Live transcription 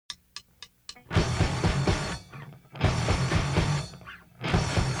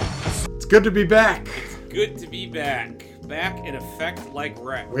good to be back. Good to be back. Back in effect like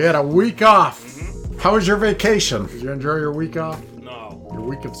wreck. We had a week off. Mm-hmm. How was your vacation? Did you enjoy your week off? No. Your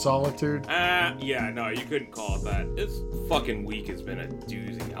week of solitude? Yeah, no, you couldn't call it that. This fucking week has been a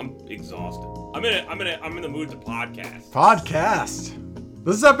doozy. I'm exhausted. I'm in the mood to podcast. Podcast.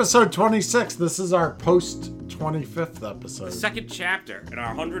 This is episode 26. This is our post 25th episode. Second chapter in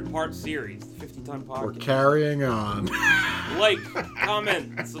our 100-part series, 50-time podcast. We're carrying on. Like,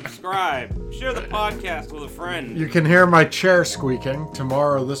 comment, subscribe, share the podcast with a friend. You can hear my chair squeaking.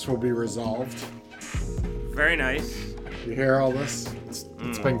 Tomorrow this will be resolved. Very nice. You hear all this?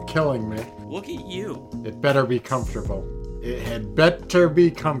 It's been killing me. Look at you. It better be comfortable. It had better be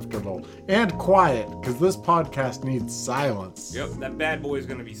comfortable and quiet, because this podcast needs silence. Yep, that bad boy is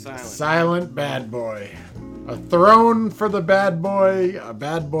going to be silent. Silent bad boy. A throne for the bad boy, a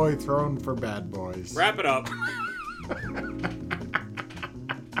bad boy throne for bad boys. Wrap it up.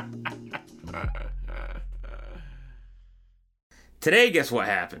 Today, guess what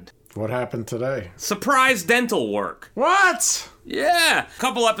happened? What happened today? Surprise dental work. What? Yeah. A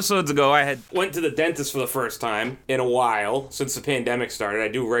couple episodes ago, I went to the dentist for the first time in a while. Since the pandemic started, I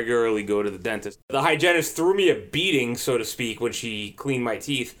do regularly go to the dentist. The hygienist threw me a beating, so to speak, when she cleaned my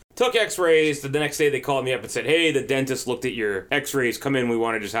teeth. Took x-rays. The next day, they called me up and said, hey, the dentist looked at your x-rays. Come in. We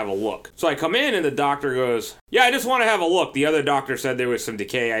want to just have a look. So I come in, and the doctor goes, yeah, I just want to have a look. The other doctor said there was some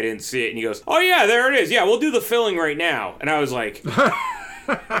decay. I didn't see it. And he goes, oh, yeah, there it is. Yeah, we'll do the filling right now. And I was like...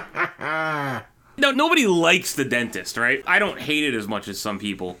 No, nobody likes the dentist, right? I don't hate it as much as some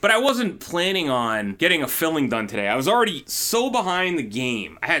people, but I wasn't planning on getting a filling done today. I was already so behind the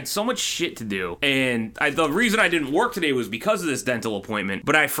game. I had so much shit to do, and the reason I didn't work today was because of this dental appointment,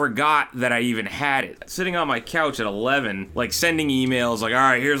 but I forgot that I even had it. Sitting on my couch at 11, like sending emails, like, all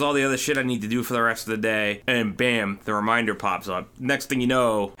right, here's all the other shit I need to do for the rest of the day, and bam, the reminder pops up. Next thing you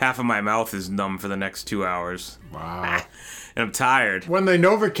know, half of my mouth is numb for the next 2 hours. Wow. And I'm tired. When they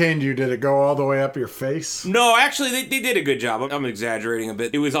Novocained you, did it go all the way up your face? No, actually, they did a good job. I'm exaggerating a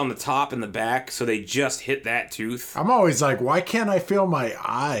bit. It was on the top and the back, so they just hit that tooth. I'm always like, why can't I feel my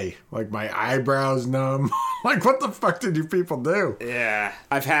eye? Like, my eyebrows numb. Like, what the fuck did you people do? Yeah,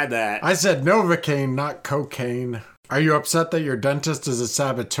 I've had that. I said Novocaine, not cocaine. Are you upset that your dentist is a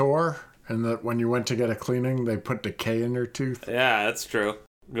saboteur? And that when you went to get a cleaning, they put decay in your tooth? Yeah, that's true.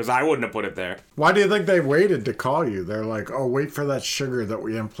 Because I wouldn't have put it there. Why do you think they waited to call you? They're like, oh, wait for that sugar that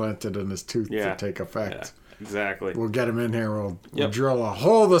we implanted in his tooth to take effect. Yeah, exactly. We'll get him in here. We'll drill a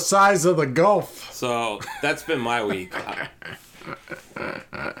hole the size of the Gulf. So that's been my week.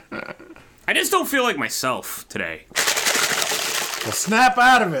 I just don't feel like myself today. Well, snap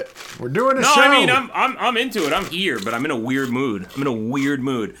out of it. We're doing a show. No, I mean, I'm into it. I'm here, but I'm in a weird mood.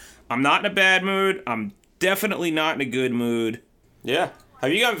 I'm not in a bad mood. I'm definitely not in a good mood. Yeah.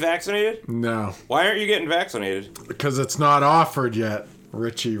 Have you gotten vaccinated? No. Why aren't you getting vaccinated? Because it's not offered yet,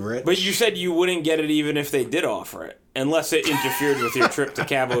 Richie Rich. But you said you wouldn't get it even if they did offer it, unless it interfered with your trip to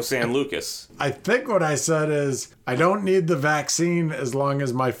Cabo San Lucas. I think what I said is, I don't need the vaccine as long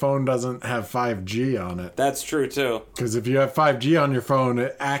as my phone doesn't have 5G on it. That's true, too. Because if you have 5G on your phone,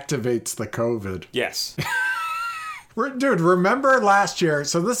 it activates the COVID. Yes. Dude, remember last year?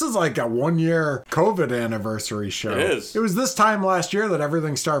 So this is like a 1-year COVID anniversary show. It is. It was this time last year that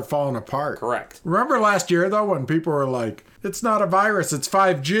everything started falling apart. Correct. Remember last year, though, when people were like, it's not a virus, it's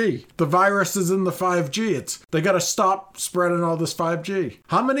 5G. The virus is in the 5G. They got to stop spreading all this 5G.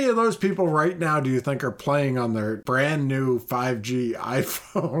 How many of those people right now do you think are playing on their brand new 5G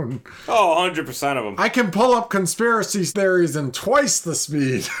iPhone? Oh, 100% of them. I can pull up conspiracy theories in twice the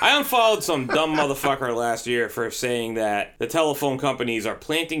speed. I unfollowed some dumb motherfucker last year for saying that the telephone companies are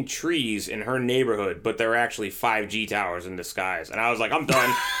planting trees in her neighborhood, but they're actually 5G towers in disguise. And I was like, I'm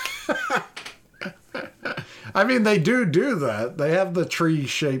done. I mean, they do that. They have the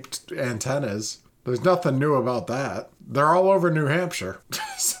tree-shaped antennas. There's nothing new about that. They're all over New Hampshire.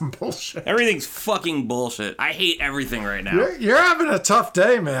 Some bullshit. Everything's fucking bullshit. I hate everything right now. You're having a tough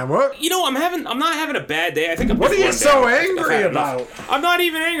day, man. What? You know, I'm not having a bad day. I think I'm What are you so angry about? I'm not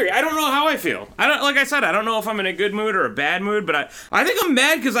even angry. I don't know how I feel. Like I said, I don't know if I'm in a good mood or a bad mood, but I think I'm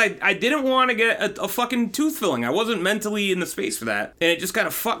mad because I didn't want to get a fucking tooth filling. I wasn't mentally in the space for that. And it just kind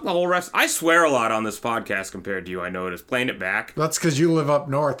of fucked the whole rest. I swear a lot on this podcast compared to you, I noticed. Playing it back. That's because you live up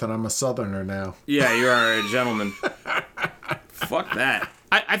north and I'm a southerner now. Yeah, you are a gentleman. Fuck that.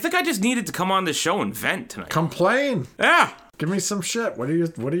 I think I just needed to come on this show and vent tonight. Complain. Yeah. Give me some shit. What are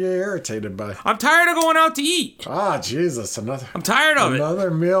you irritated by? I'm tired of going out to eat. Ah, Jesus. I'm tired of it.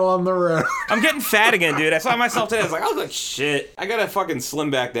 Another meal on the road. I'm getting fat again, dude. I saw myself today. I was like, shit. I gotta fucking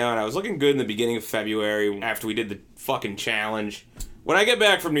slim back down. I was looking good in the beginning of February after we did the fucking challenge. When I get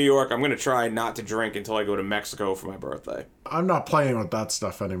back from New York, I'm going to try not to drink until I go to Mexico for my birthday. I'm not playing with that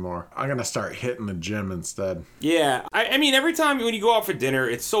stuff anymore. I'm going to start hitting the gym instead. Yeah, I mean, every time when you go out for dinner,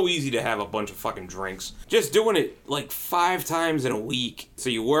 it's so easy to have a bunch of fucking drinks. Just doing it like 5 times in a week. So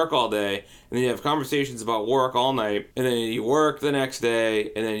you work all day, and then you have conversations about work all night, and then you work the next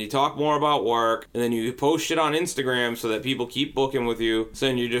day, and then you talk more about work, and then you post shit on Instagram so that people keep booking with you. So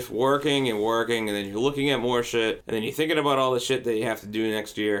then you're just working, and then you're looking at more shit, and then you're thinking about all the shit that you have to do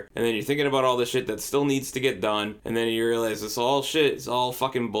next year, and then you're thinking about all the shit that still needs to get done, and then you realize it's all shit, it's all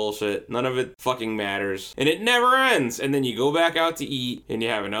fucking bullshit, none of it fucking matters, and it never ends, and then you go back out to eat, and you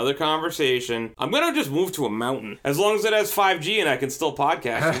have another conversation. I'm gonna just move to a mountain. As long as it has 5G and I can still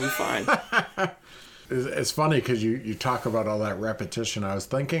podcast, it'll be fine. It's funny because you talk about all that repetition. I was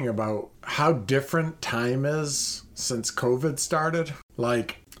thinking about how different time is since COVID started.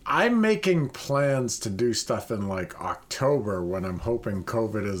 Like, I'm making plans to do stuff in like October when I'm hoping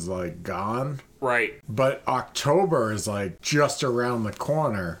COVID is like gone. Right. But October is like just around the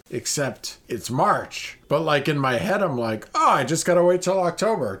corner, except it's March. But like in my head, I'm like, oh, I just gotta wait till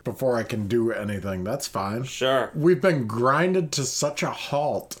October before I can do anything. That's fine. Sure. We've been grinded to such a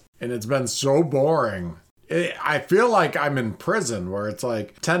halt, and it's been so boring. I feel like I'm in prison where it's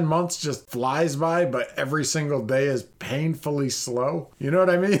like 10 months just flies by, but every single day is painfully slow. You know what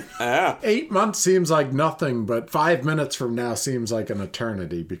I mean? Yeah. 8 months seems like nothing, but 5 minutes from now seems like an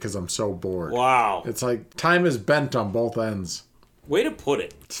eternity because I'm so bored. Wow. It's like time is bent on both ends. Way to put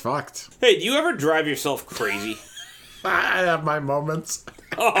it. It's fucked. Hey, do you ever drive yourself crazy? I have my moments.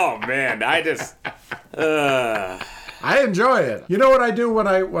 Oh, man. I enjoy it. You know what I do when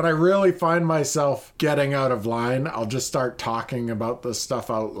I really find myself getting out of line? I'll just start talking about this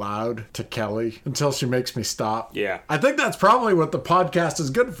stuff out loud to Kelly until she makes me stop. Yeah. I think that's probably what the podcast is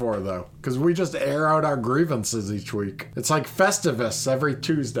good for, though, because we just air out our grievances each week. It's like Festivus every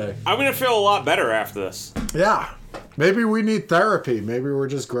Tuesday. I'm going to feel a lot better after this. Yeah. Maybe we need therapy. Maybe we're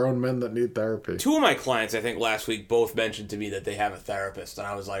just grown men that need therapy. 2 of my clients, I think, last week both mentioned to me that they have a therapist, and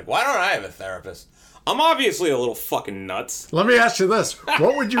I was like, why don't I have a therapist? I'm obviously a little fucking nuts. Let me ask you this.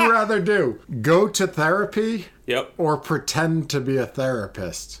 What would you rather do? Go to therapy? Yep. Or pretend to be a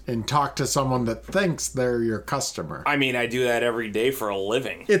therapist and talk to someone that thinks they're your customer? I mean, I do that every day for a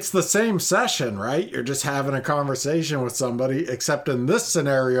living. It's the same session, right? You're just having a conversation with somebody, except in this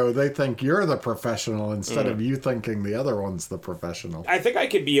scenario, they think you're the professional instead of you thinking the other one's the professional. I think I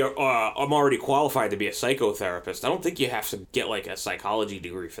could be I'm already qualified to be a psychotherapist. I don't think you have to get like a psychology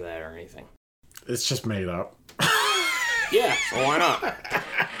degree for that or anything. It's just made up. Yeah, so why not?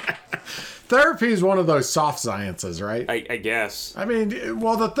 Therapy is one of those soft sciences, right? I guess. I mean,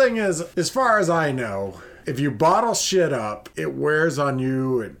 well, the thing is, as far as I know, if you bottle shit up, it wears on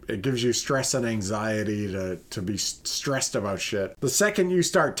you. It gives you stress and anxiety to be stressed about shit. The second you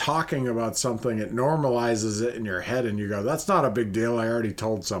start talking about something, it normalizes it in your head and you go, that's not a big deal. I already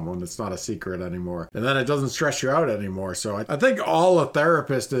told someone. It's not a secret anymore. And then it doesn't stress you out anymore. So I think all a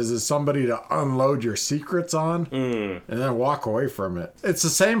therapist is somebody to unload your secrets on and then walk away from it. It's the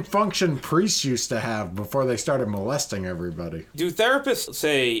same function priests used to have before they started molesting everybody. Do therapists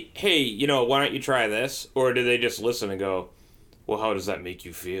say, hey, why don't you try this? Or do they just listen and go, well, how does that make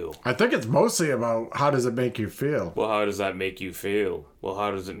you feel? I think it's mostly about how does it make you feel. Well, how does that make you feel? Well,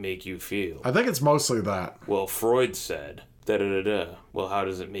 how does it make you feel? I think it's mostly that. Well, Freud said, da-da-da-da. Well, how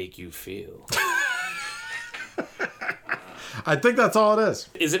does it make you feel? I think that's all it is.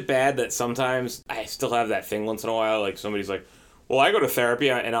 Is it bad that sometimes I still have that thing once in a while? Like somebody's like, well, I go to therapy,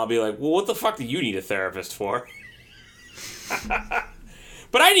 and I'll be like, well, what the fuck do you need a therapist for?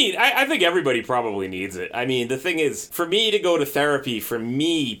 But I think everybody probably needs it. I mean, the thing is, for me to go to therapy, for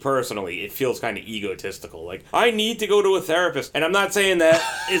me personally, it feels kind of egotistical. Like, I need to go to a therapist. And I'm not saying that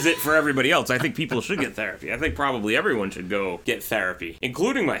is it for everybody else. I think people should get therapy. I think probably everyone should go get therapy,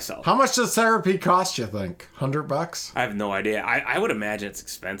 including myself. How much does therapy cost, you think? $100? I have no idea. I would imagine it's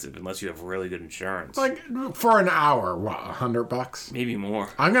expensive unless you have really good insurance. Like, for an hour, what, $100? Maybe more.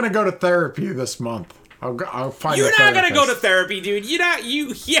 I'm going to go to therapy this month. I'll find You're a not therapist. gonna go to therapy, dude.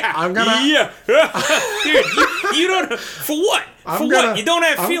 Yeah. I'm gonna. Yeah. Dude, you don't. For what? What? You don't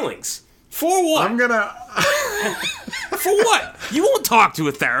have feelings. For what? I'm gonna. For what? You won't talk to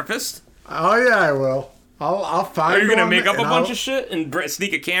a therapist. Oh yeah, I will. I'll find. Are you gonna one make up a and bunch of shit and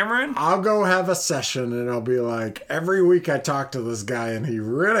sneak a camera in? I'll go have a session and I'll be like, every week I talk to this guy and he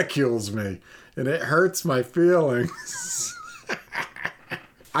ridicules me and it hurts my feelings.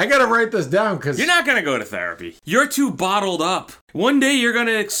 I gotta write this down because You're not gonna go to therapy. You're too bottled up. One day you're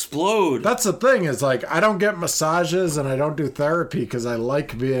gonna explode. that's the thing is like I don't get massages and I don't do therapy because I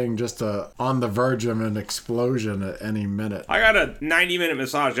like being just on the verge of an explosion at any minute. I got a 90-minute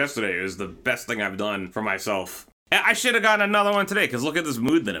massage yesterday. It was the best thing I've done for myself. I should have gotten another one today because look at this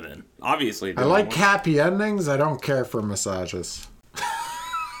mood that I'm in. Obviously. I like happy endings. I don't care for massages.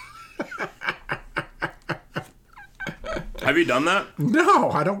 Have you done that? No,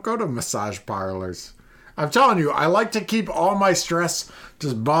 I don't go to massage parlors. I'm telling you, I like to keep all my stress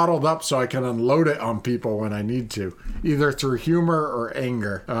just bottled up so I can unload it on people when I need to, either through humor or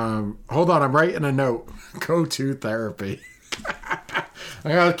anger. Hold on, I'm writing a note. Go to therapy.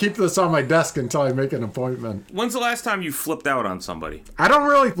 I gotta keep this on my desk until I make an appointment. When's the last time you flipped out on somebody? I don't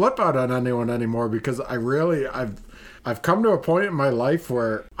really flip out on anyone anymore because I've come to a point in my life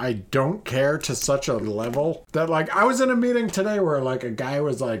where I don't care to such a level that like I was in a meeting today where like a guy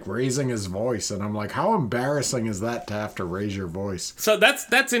was like raising his voice and I'm like, how embarrassing is that to have to raise your voice? So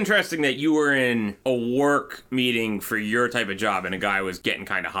that's interesting that you were in a work meeting for your type of job and a guy was getting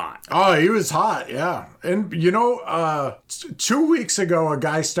kind of hot. Oh, he was hot, yeah. And you know, 2 weeks ago a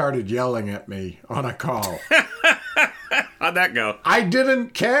guy started yelling at me on a call. How'd that go? I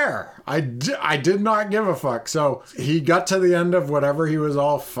didn't care. I did not give a fuck. So he got to the end of whatever he was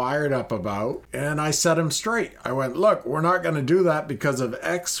all fired up about, and I set him straight. I went, look, we're not going to do that because of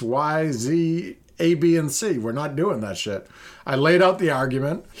X, Y, Z, A, B, and C. We're not doing that shit. I laid out the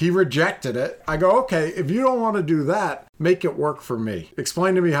argument. He rejected it. I go, okay, if you don't want to do that, make it work for me.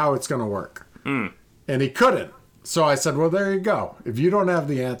 Explain to me how it's going to work. And he couldn't. So I said, well, there you go. If you don't have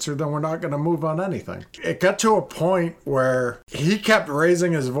the answer, then we're not going to move on anything. It got to a point where he kept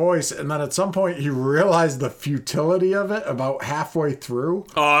raising his voice, and then at some point he realized the futility of it about halfway through.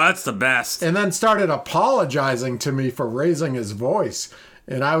 Oh, that's the best. And then started apologizing to me for raising his voice.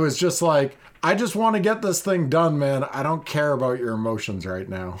 And I was just like, I just want to get this thing done, man. I don't care about your emotions right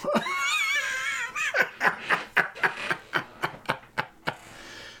now.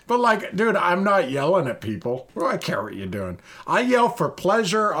 But like, dude, I'm not yelling at people. Well, I care what you're doing. I yell for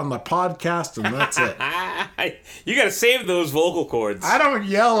pleasure on the podcast and that's it. You gotta save those vocal cords. I don't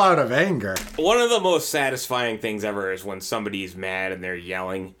yell out of anger. One of the most satisfying things ever is when somebody's mad and they're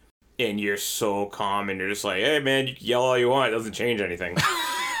yelling and you're so calm and you're just like, hey man, you can yell all you want. It doesn't change anything.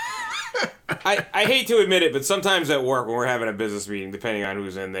 I hate to admit it, but sometimes at work when we're having a business meeting, depending on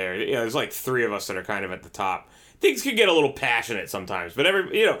who's in there, you know, there's like 3 of us that are kind of at the top. Things can get a little passionate sometimes, but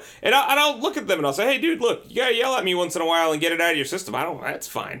and I'll look at them and I'll say, hey dude, look, you gotta yell at me once in a while and get it out of your system. That's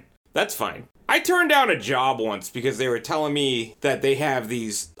fine. That's fine. I turned down a job once because they were telling me that they have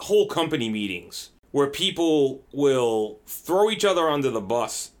these whole company meetings where people will throw each other under the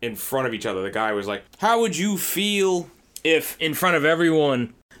bus in front of each other. The guy was like, how would you feel if in front of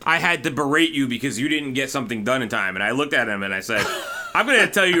everyone I had to berate you because you didn't get something done in time? And I looked at him and I said, I'm going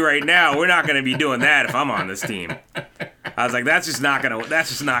to tell you right now, we're not going to be doing that if I'm on this team. I was like, that's just not going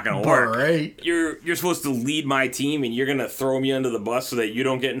to work. Right. You're supposed to lead my team and you're going to throw me under the bus so that you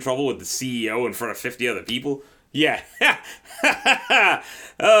don't get in trouble with the CEO in front of 50 other people? Yeah.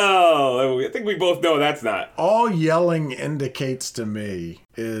 Oh, I think we both know that's not. All yelling indicates to me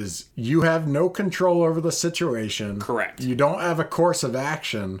is you have no control over the situation. Correct. You don't have a course of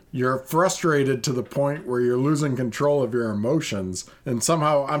action. You're frustrated to the point where you're losing control of your emotions. And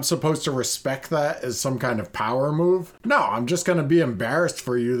somehow I'm supposed to respect that as some kind of power move? No, I'm just going to be embarrassed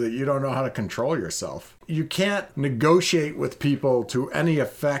for you that you don't know how to control yourself. You can't negotiate with people to any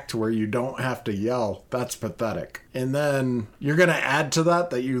effect where you don't have to yell. That's pathetic. And then you're going to add to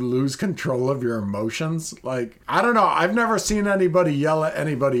that you lose control of your emotions. Like, I don't know. I've never seen anybody yell at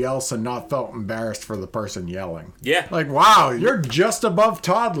anybody else and not felt embarrassed for the person yelling. Yeah. Like, wow, you're just above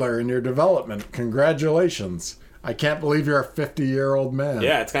toddler in your development. Congratulations. I can't believe you're a 50-year-old man.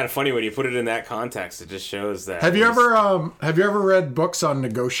 Yeah, it's kind of funny when you put it in that context. It just shows that. Have you ever read books on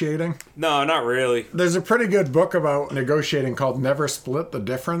negotiating? No, not really. There's a pretty good book about negotiating called Never Split the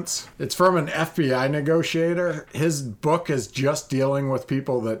Difference. It's from an FBI negotiator. His book is just dealing with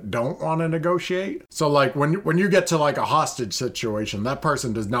people that don't want to negotiate. So like when you get to like a hostage situation, that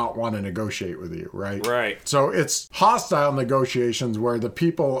person does not want to negotiate with you, right? Right. So it's hostile negotiations where the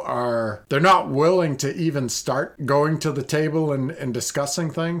people they're not willing to even start going to the table and discussing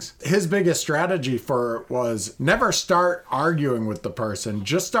things. His biggest strategy for it was never start arguing with the person.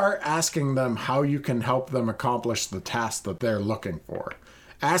 Just start asking them how you can help them accomplish the task that they're looking for.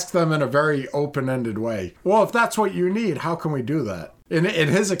 Ask them in a very open-ended way. Well, if that's what you need, how can we do that? In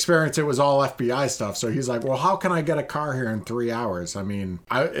his experience, it was all FBI stuff. So he's like, well, how can I get a car here in 3 hours? I mean,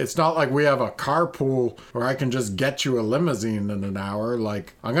 it's not like we have a carpool where I can just get you a limousine in an hour.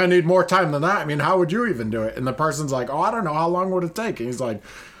 Like, I'm going to need more time than that. I mean, how would you even do it? And the person's like, oh, I don't know. How long would it take? And he's like,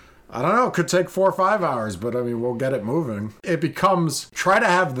 I don't know, it could take 4 or 5 hours, but I mean, we'll get it moving. It becomes, try to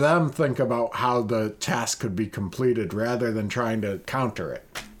have them think about how the task could be completed rather than trying to counter it.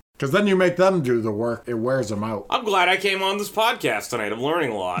 Because then you make them do the work, it wears them out. I'm glad I came on this podcast tonight. I'm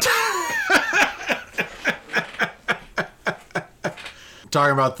learning a lot.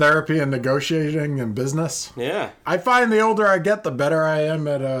 Talking about therapy and negotiating and business. Yeah. I find the older I get, the better I am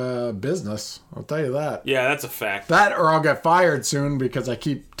at business. I'll tell you that. Yeah, that's a fact. That or I'll get fired soon because I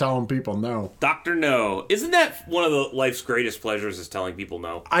keep telling people no. Dr. No. Isn't that one of the life's greatest pleasures is telling people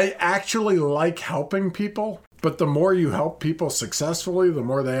no? I actually like helping people, but the more you help people successfully, the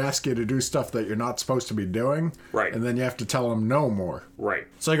more they ask you to do stuff that you're not supposed to be doing. Right. And then you have to tell them no more. Right.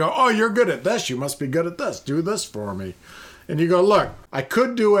 So I go, oh, you're good at this. You must be good at this. Do this for me. And you go, look, I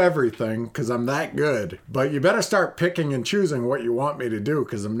could do everything because I'm that good, but you better start picking and choosing what you want me to do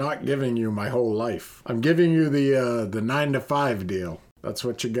because I'm not giving you my whole life. I'm giving you the 9 to 5 deal. That's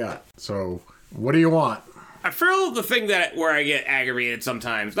what you got. So what do you want? I feel the thing where I get aggravated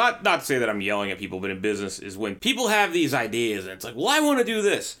sometimes, not to say that I'm yelling at people, but in business, is when people have these ideas and it's like, well, I want to do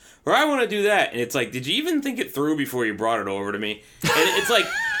this or I want to do that. And it's like, did you even think it through before you brought it over to me? And it's like,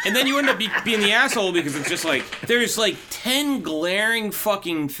 and then you end up being the asshole because it's just like, there's like 10 glaring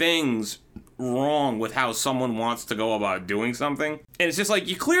fucking things wrong with how someone wants to go about doing something. And it's just like,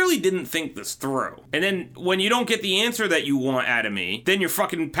 you clearly didn't think this through. And then when you don't get the answer that you want out of me, then you're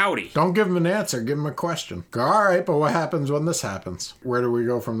fucking pouty. Don't give them an answer. Give them a question. Go, all right, but what happens when this happens? Where do we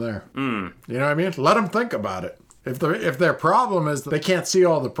go from there? You know what I mean? Let them think about it. If their problem is that they can't see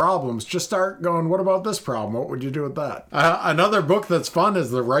all the problems, just start going, what about this problem? What would you do with that? Another book that's fun is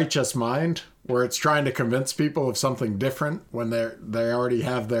The Righteous Mind, where it's trying to convince people of something different when they already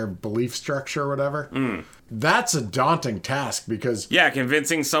have their belief structure or whatever. That's a daunting task because... Yeah,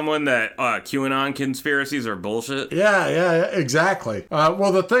 convincing someone that QAnon conspiracies are bullshit. Yeah, exactly.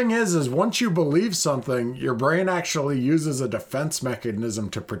 Well, the thing is once you believe something, your brain actually uses a defense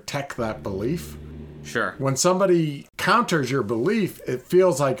mechanism to protect that belief. Sure. When somebody counters your belief, it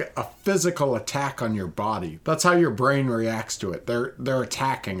feels like a physical attack on your body. That's how your brain reacts to it. They're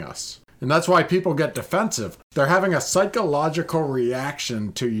attacking us. And that's why people get defensive. They're having a psychological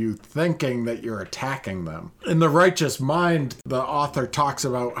reaction to you thinking that you're attacking them. In The Righteous Mind, the author talks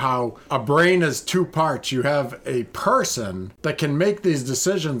about how a brain is 2 parts. You have a person that can make these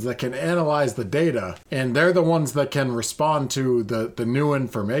decisions, that can analyze the data, and they're the ones that can respond to the new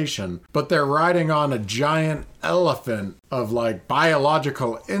information. But they're riding on a giant elephant of like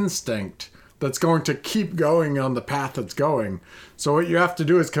biological instinct that's going to keep going on the path it's going. So what you have to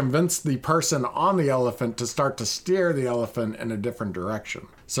do is convince the person on the elephant to start to steer the elephant in a different direction.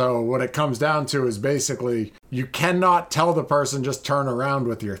 So what it comes down to is basically you cannot tell the person just turn around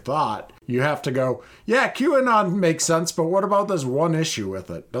with your thought. You have to go, yeah, QAnon makes sense, but what about this one issue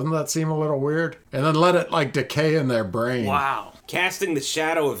with it? Doesn't that seem a little weird? And then let it like decay in their brain. Wow. Casting the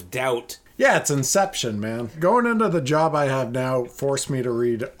shadow of doubt. Yeah, it's Inception, man. Going into the job I have now forced me to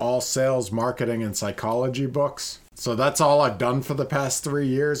read all sales, marketing, and psychology books. So that's all I've done for the past 3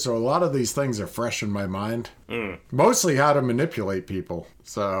 years. So a lot of these things are fresh in my mind. Mostly how to manipulate people.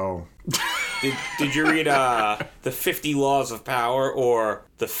 So... Did you read The 50 Laws of Power or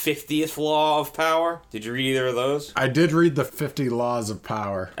The 50th Law of Power? Did you read either of those? I did read The 50 Laws of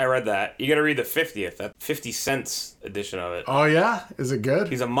Power. I read that. You gotta read the 50th, that 50 cents edition of it. Oh yeah? Is it good?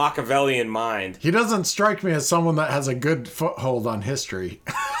 He's a Machiavellian mind. He doesn't strike me as someone that has a good foothold on history.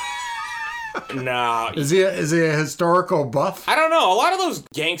 No. Is he a historical buff? I don't know. A lot of those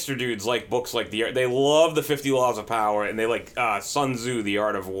gangster dudes like books like they love the 50 Laws of Power, and they like Sun Tzu, The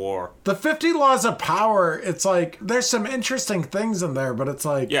Art of War. The 50 Laws of Power, it's like, there's some interesting things in there, but it's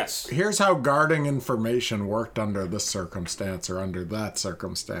like, yes, here's how guarding information worked under this circumstance or under that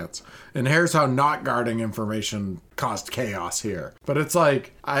circumstance. And here's how not guarding information caused chaos here. But it's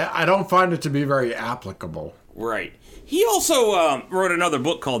like, I don't find it to be very applicable. Right. He also wrote another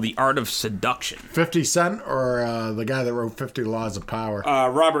book called The Art of Seduction. 50 Cent or the guy that wrote 50 Laws of Power?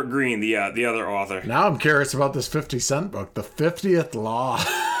 Robert Greene, the other author. Now I'm curious about this 50 Cent book, The 50th Law.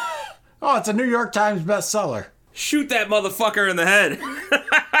 Oh, it's a New York Times bestseller. Shoot that motherfucker in the head.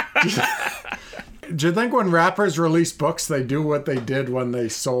 Do you think when rappers release books, they do what they did when they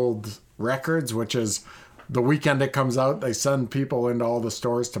sold records, which is the weekend it comes out, they send people into all the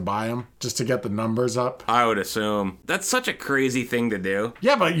stores to buy them just to get the numbers up? I would assume. That's such a crazy thing to do.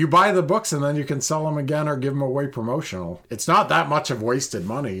 Yeah, but you buy the books and then you can sell them again or give them away promotional. It's not that much of wasted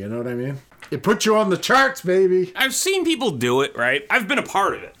money, you know what I mean? It puts you on the charts, baby. I've seen people do it, right? I've been a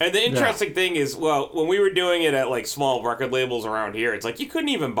part of it. And the interesting thing is, well, when we were doing it at like small record labels around here, it's like you couldn't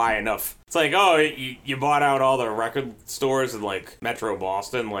even buy enough. It's like, oh, you bought out all the record stores in like Metro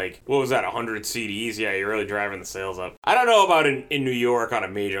Boston. Like, what was that, 100 CDs? Yeah, you're really driving the sales up. I don't know about in New York on a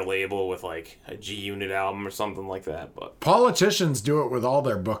major label with like a G-Unit album or something like that, but... Politicians do it with all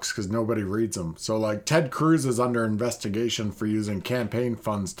their books because nobody reads them. So like Ted Cruz is under investigation for using campaign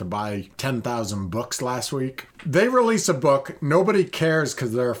funds to buy 10,000 books last week. They release a book, nobody cares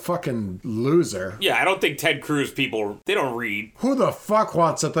because they're a fucking loser. Yeah, I don't think Ted Cruz people, they don't read. Who the fuck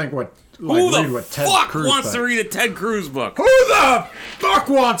wants to think what... Who the fuck wants to read a Ted Cruz book? Who the fuck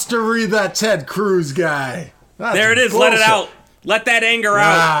wants to read that Ted Cruz guy? That's there it is. bullshit. Let it out. Let that anger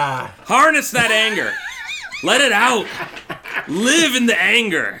out. Harness that anger. Let it out. Live in the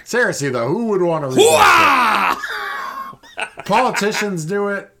anger. Seriously, though, who would want to read that? Politicians do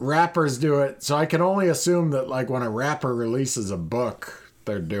it. Rappers do it. So I can only assume that, like, when a rapper releases a book,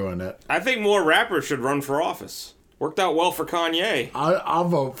 they're doing it. I think more rappers should run for office. Worked out well for Kanye. I'll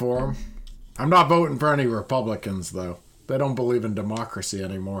vote for him. I'm not voting for any Republicans, though. They don't believe in democracy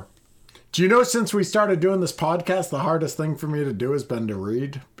anymore. Do you know since we started doing this podcast, the hardest thing for me to do has been to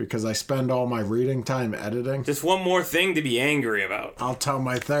read? Because I spend all my reading time editing. Just one more thing to be angry about. I'll tell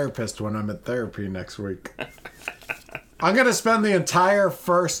my therapist when I'm at therapy next week. I'm going to spend the entire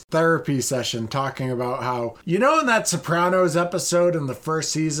first therapy session talking about how, you know, in that Sopranos episode in the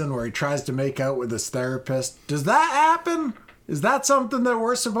first season where he tries to make out with his therapist, does that happen? Is that something that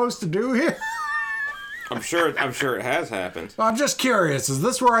we're supposed to do here? I'm sure it has happened. I'm just curious. Is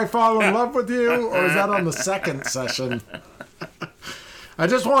this where I fall in love with you? Or is that on the second session? I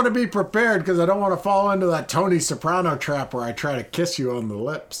just want to be prepared because I don't want to fall into that Tony Soprano trap where I try to kiss you on the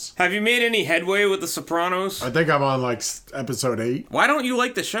lips. Have you made any headway with The Sopranos? I think I'm on like episode 8. Why don't you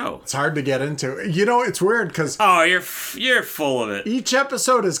like the show? It's hard to get into. You know, it's weird because... Oh, you're full of it. Each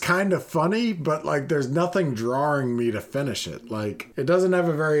episode is kind of funny, but like there's nothing drawing me to finish it. Like it doesn't have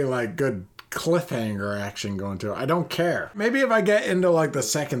a very like good cliffhanger action going to it. I don't care. Maybe if I get into like the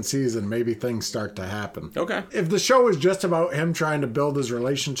second season, maybe things start to happen. Okay. If the show is just about him trying to build his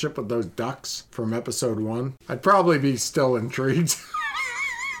relationship with those ducks from episode 1, I'd probably be still intrigued.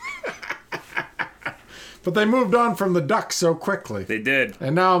 But they moved on from the ducks so quickly. They did.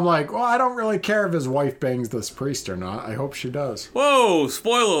 And now I'm like, well, I don't really care if his wife bangs this priest or not. I hope she does. Whoa,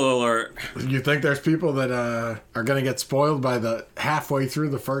 spoiler alert. You think there's people that are going to get spoiled by the halfway through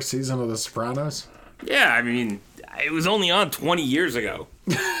the first season of The Sopranos? Yeah, I mean, it was only on 20 years ago.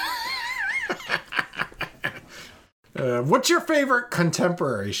 What's your favorite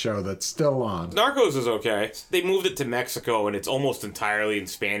contemporary show that's still on? Narcos is okay. They moved it to Mexico and it's almost entirely in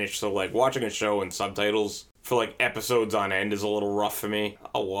Spanish, so like watching a show in subtitles for like episodes on end is a little rough for me.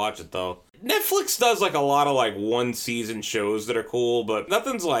 I'll watch it though. Netflix does like a lot of like one season shows that are cool, but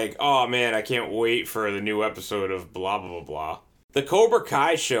nothing's like, oh man, I can't wait for the new episode of blah blah blah blah. The Cobra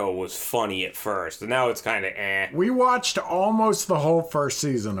Kai show was funny at first, and now it's kind of eh. We watched almost the whole first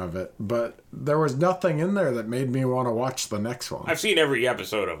season of it, but there was nothing in there that made me want to watch the next one. I've seen every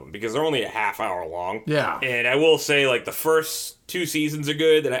episode of them, because they're only a half hour long. Yeah. And I will say, like, the first 2 seasons are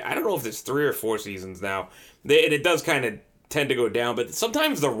good, and I don't know if there's 3 or 4 seasons now. And it does kind of tend to go down, but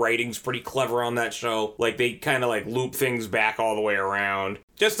sometimes the writing's pretty clever on that show. Like, they kind of, like, loop things back all the way around.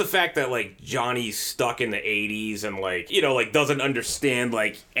 Just the fact that, like, Johnny's stuck in the 80s and, like, you know, like, doesn't understand,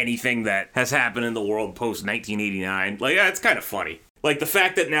 like, anything that has happened in the world post-1989. Like, yeah, it's kind of funny. Like, the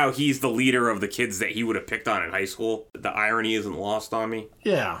fact that now he's the leader of the kids that he would have picked on in high school, the irony isn't lost on me.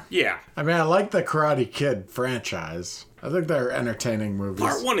 Yeah. Yeah. I mean, I like the Karate Kid franchise. I think they're entertaining movies.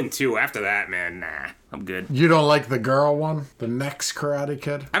 Part 1 and 2, after that, man, nah, I'm good. You don't like the girl one? The next Karate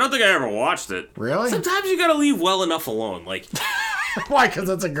Kid? I don't think I ever watched it. Really? Sometimes you gotta leave well enough alone, like... Why, because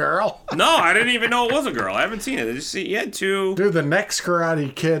it's a girl? No, I didn't even know it was a girl. I haven't seen it. I just see, you had 2. Dude, the next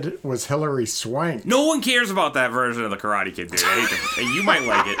Karate Kid was Hilary Swank. No one cares about that version of the Karate Kid, dude. I hate them. Hey, you might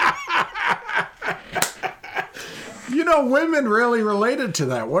like it. You know, women really related to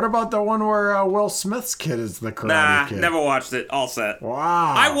that. What about the one where Will Smith's kid is the Karate Kid? Never watched it. All set.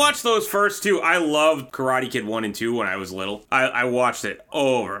 Wow. I watched those first 2. I loved Karate Kid 1 and 2 when I was little. I watched it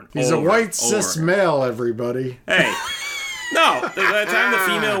over and over. He's a white cis male, everybody. Hey. No, by the time the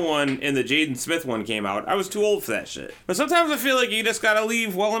female one and the Jaden Smith one came out, I was too old for that shit. But sometimes I feel like you just gotta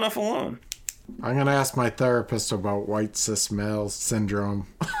leave well enough alone. I'm gonna ask my therapist about white cis male syndrome.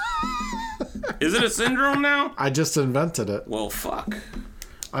 Is it a syndrome now? I just invented it. Well, fuck.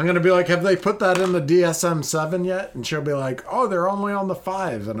 I'm going to be like, have they put that in the DSM-7 yet? And she'll be like, oh, they're only on the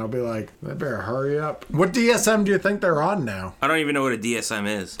 5. And I'll be like, they better hurry up. What DSM do you think they're on now? I don't even know what a DSM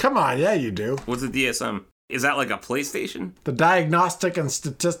is. Come on, yeah, you do. What's a DSM? Is that like a PlayStation? The Diagnostic and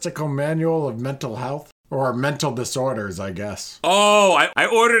Statistical Manual of Mental Health. Or mental disorders, I guess. Oh, I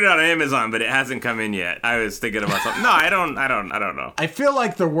ordered it on Amazon, but it hasn't come in yet. I was thinking about something. No, I don't know. I feel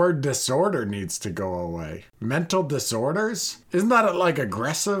like the word disorder needs to go away. Mental disorders? Isn't that like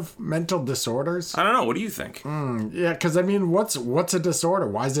aggressive? Mental disorders? I don't know. What do you think? Yeah, because I mean, what's a disorder?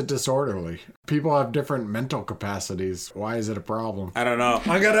 Why is it disorderly? People have different mental capacities. Why is it a problem? I don't know.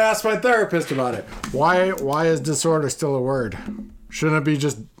 I gotta ask my therapist about it. Why is disorder still a word? Shouldn't it be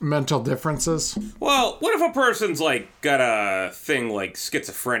just mental differences? Well, what if a person's like got a thing like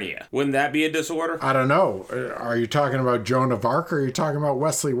schizophrenia? Wouldn't that be a disorder? I don't know. Are you talking about Joan of Arc or are you talking about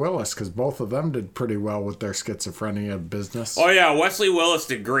Wesley Willis? Because both of them did pretty well with their schizophrenia business. Oh yeah, Wesley Willis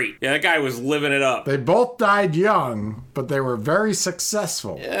did great. Yeah, that guy was living it up. They both died young, but they were very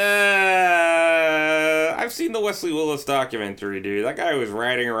successful. I've seen the Wesley Willis documentary, dude. That guy was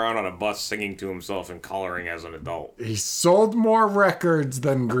riding around on a bus singing to himself and coloring as an adult. He sold more records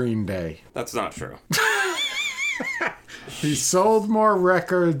than Green Day. That's not true. He sold more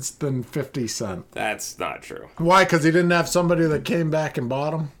records than 50 Cent. That's not true. Why? Because he didn't have somebody that came back and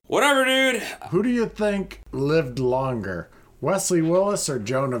bought him? Whatever, dude. Who do you think lived longer? Wesley Willis or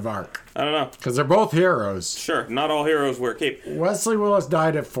Joan of Arc? I don't know. Because they're both heroes. Sure, not all heroes wear cape. Wesley Willis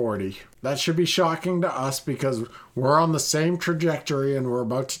died at 40. That should be shocking to us because we're on the same trajectory and we're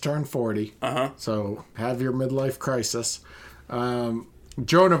about to turn 40. Uh-huh. So have your midlife crisis. Joan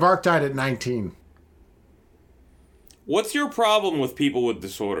of Arc died at 19. What's your problem with people with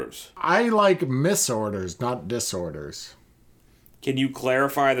disorders? I like misorders, not disorders. Can you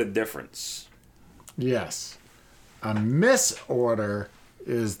clarify the difference? Yes. A misorder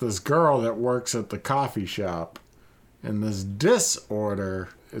is this girl that works at the coffee shop. And this disorder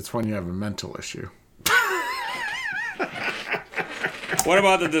is when you have a mental issue. What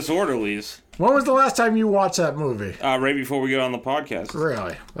about the Disorderlies? When was the last time you watched that movie? Right before we get on the podcast.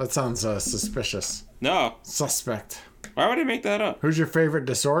 Really? That sounds suspicious. No. Suspect. Why would I make that up? Who's your favorite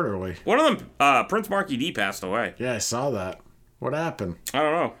disorderly? One of them, Prince Marky D passed away. Yeah, I saw that. What happened? I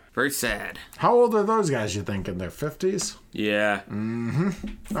don't know. Very sad. How old are those guys, you think? In their 50s? Yeah.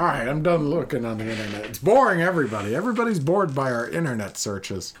 Mm-hmm. All right, I'm done looking on the internet. It's boring, everybody. Everybody's bored by our internet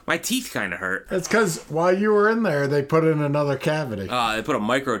searches. My teeth kind of hurt. It's because while you were in there, they put in another cavity. They put a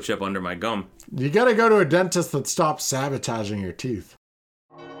microchip under my gum. You gotta go to a dentist that stops sabotaging your teeth.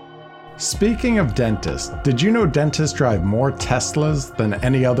 Speaking of dentists, did you know dentists drive more Teslas than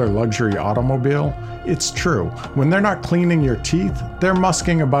any other luxury automobile? It's true. When they're not cleaning your teeth, they're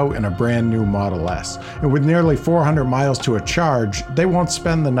musking about in a brand new Model S. And with nearly 400 miles to a charge, they won't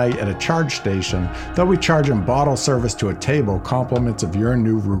spend the night at a charge station. They'll be charging bottle service to a table compliments of your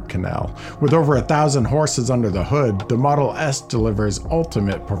new root canal. With over 1,000 horses under the hood, the Model S delivers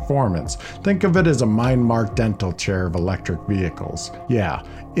ultimate performance. Think of it as a mind-marked dental chair of electric vehicles. Yeah,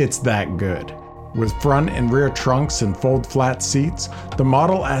 it's that good. With front and rear trunks and fold-flat seats, the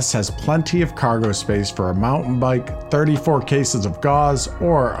Model S has plenty of cargo space for a mountain bike, 34 cases of gauze,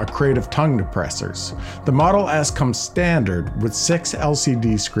 or a crate of tongue depressors. The Model S comes standard with 6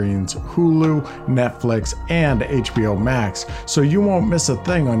 LCD screens, Hulu, Netflix, and HBO Max, so you won't miss a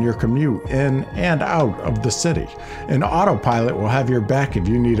thing on your commute in and out of the city. An autopilot will have your back if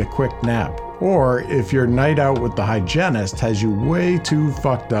you need a quick nap. Or if your night out with the hygienist has you way too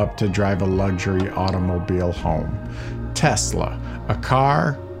fucked up to drive a luxury automobile home. Tesla, a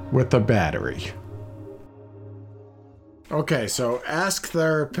car with a battery. Okay, so ask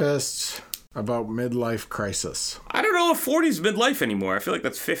therapists about midlife crisis. I don't know if 40's midlife anymore. I feel like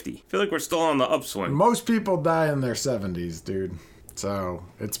that's 50. I feel like we're still on the upswing. Most people die in their 70s, dude. So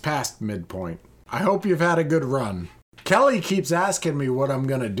it's past midpoint. I hope you've had a good run. Kelly keeps asking me what I'm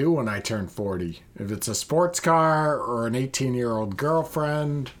going to do when I turn 40. If it's a sports car or an 18-year-old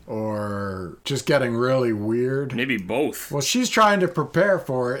girlfriend or just getting really weird. Maybe both. Well, she's trying to prepare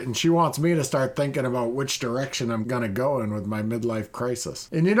for it and she wants me to start thinking about which direction I'm going to go in with my midlife crisis.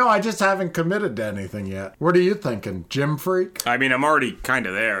 And you know, I just haven't committed to anything yet. What are you thinking? Gym freak? I mean, I'm already kind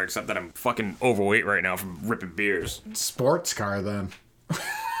of there, except that I'm fucking overweight right now from ripping beers. Sports car then.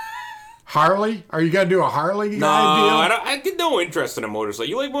 Harley? Are you going to do a Harley No, deal? I get no interest in a motorcycle.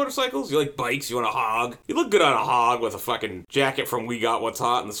 You like motorcycles? You like bikes? You want a hog? You look good on a hog with a fucking jacket from We Got What's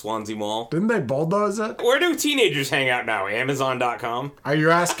Hot in the Swansea Mall. Didn't they bulldoze it? Where do teenagers hang out now? Amazon.com? Are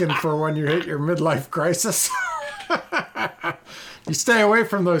you asking for when you hit your midlife crisis? You stay away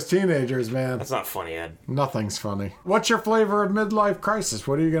from those teenagers, man. That's not funny, Ed. Nothing's funny. What's your flavor of midlife crisis?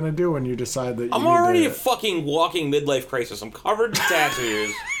 What are you going to do when you decide that I'm already a fucking walking midlife crisis. I'm covered in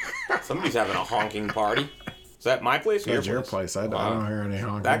tattoos. Somebody's having a honking party. Is that my place or That's your place. I don't hear any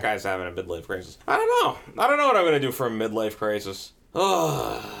honking. That guy's having a midlife crisis. I don't know. I don't know what I'm going to do for a midlife crisis.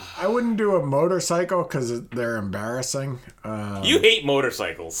 I wouldn't do a motorcycle because they're embarrassing. You hate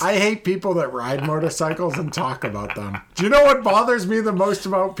motorcycles. I hate people that ride motorcycles and talk about them. Do you know what bothers me the most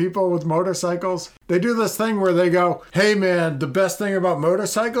about people with motorcycles? They do this thing where they go, hey man, the best thing about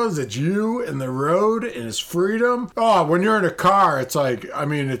motorcycles, it's you and the road and it's freedom. Oh, when you're in a car, it's like, I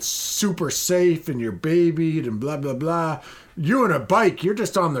mean, it's super safe and you're babied and blah, blah, blah. You and a bike, you're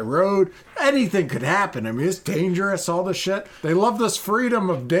just on the road. Anything could happen. I mean, it's dangerous, all the shit. They love this freedom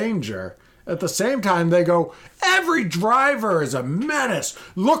of danger. At the same time, they go, every driver is a menace.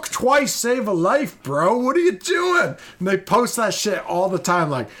 Look twice, save a life, bro. What are you doing? And they post that shit all the time.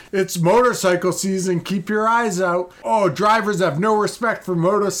 Like, it's motorcycle season. Keep your eyes out. Oh, drivers have no respect for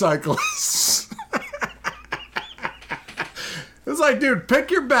motorcyclists. It's like, dude, pick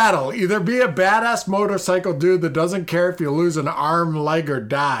your battle. Either be a badass motorcycle dude that doesn't care if you lose an arm, leg, or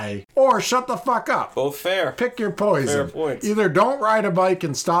die, or shut the fuck up. Both fair. Pick your poison. Fair points. Either don't ride a bike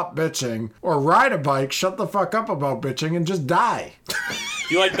and stop bitching, or ride a bike, shut the fuck up about bitching, and just die.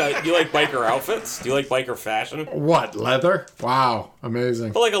 Do you like biker outfits? Do you like biker fashion? What, leather? Wow,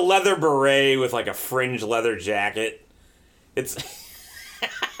 amazing. But like a leather beret with like a fringe leather jacket. It's...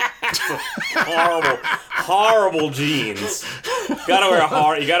 horrible jeans. You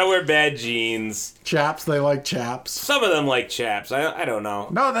gotta wear bad jeans. Chaps, they like chaps. Some of them like chaps. I don't know.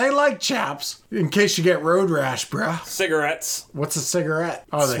 No, they like chaps. In case you get road rash, bruh. Cigarettes. What's a cigarette?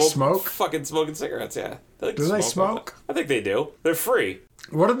 Oh, they smoke? Fucking smoking cigarettes, yeah. Do they smoke? I think they do. They're free.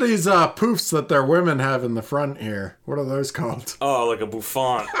 What are these poofs that their women have in the front here? What are those called? Oh, like a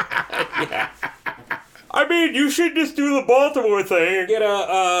bouffant. Yeah. I mean, you should just do the Baltimore thing and get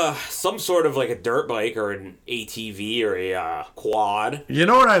some sort of like a dirt bike or an ATV or a quad. You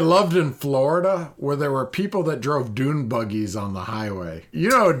know what I loved in Florida? Where there were people that drove dune buggies on the highway. You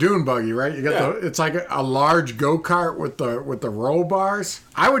know a dune buggy, right? You got it's like a large go-kart with the roll bars.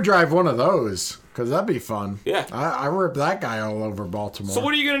 I would drive one of those. Because that'd be fun. Yeah. I ripped that guy all over Baltimore. So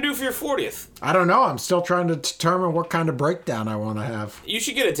what are you going to do for your 40th? I don't know. I'm still trying to determine what kind of breakdown I want to have. You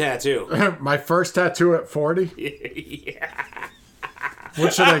should get a tattoo. My first tattoo at 40? Yeah.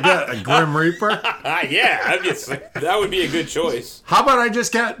 What should I get? A Grim Reaper? Yeah. That would be a good choice. How about I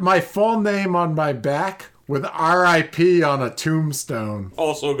just get my full name on my back with R.I.P. on a tombstone?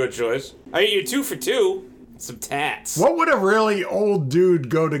 Also a good choice. I mean, you're 2 for 2. Some tats. What would a really old dude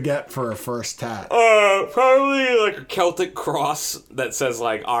go to get for a first tat? Probably like a Celtic cross that says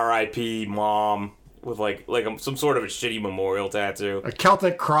like R.I.P. Mom with like some sort of a shitty memorial tattoo. A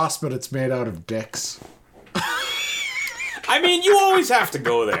Celtic cross, but it's made out of dicks. I mean, you always have to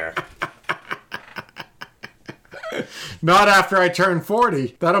go there. Not after I turn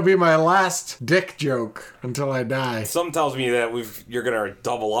 40. That'll be my last dick joke until I die. Some tells me that you're gonna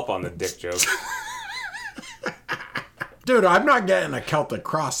double up on the dick joke. Dude, I'm not getting a Celtic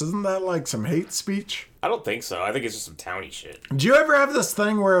cross. Isn't that like some hate speech? I don't think so. I think it's just some towny shit. Do you ever have this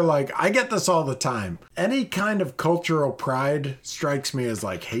thing where, like, I get this all the time. Any kind of cultural pride strikes me as,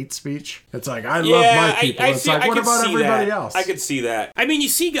 like, hate speech. It's like, I love my people. It's like, what about everybody else? I could see that. I mean, you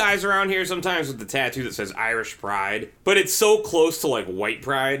see guys around here sometimes with the tattoo that says Irish pride, but it's so close to, like, white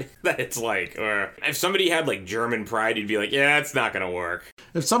pride that it's like, or if somebody had, like, German pride, you'd be like, yeah, it's not gonna work.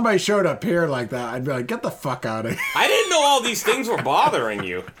 If somebody showed up here like that, I'd be like, get the fuck out of here. I didn't know all these things were bothering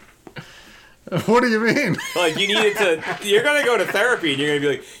you. What do you mean? Like, you're gonna go to therapy and you're gonna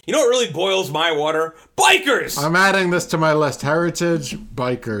be like, you know what really boils my water? Bikers! I'm adding this to my list. Heritage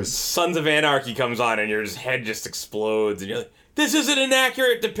bikers. Sons of Anarchy comes on and your head just explodes and you're like, this isn't an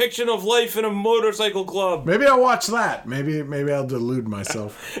accurate depiction of life in a motorcycle club. Maybe I'll watch that. Maybe I'll delude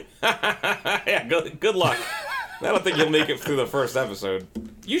myself. Yeah, good luck. I don't think you'll make it through the first episode.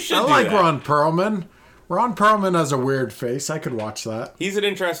 You should do like that. Ron Perlman. Ron Perlman has a weird face. I could watch that. He's an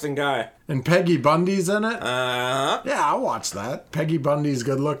interesting guy. And Peggy Bundy's in it? Uh-huh. Yeah, I'll watch that. Peggy Bundy's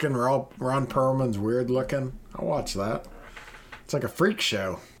good looking. Ron Perlman's weird looking. I'll watch that. It's like a freak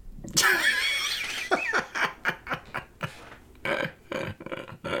show.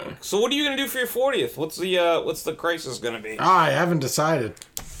 So what are you going to do for your 40th? What's the crisis going to be? I haven't decided.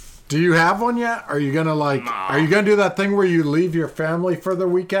 Do you have one yet? Are you gonna Are you gonna do that thing where you leave your family for the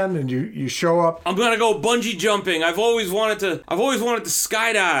weekend and you show up? I'm gonna go bungee jumping. I've always wanted to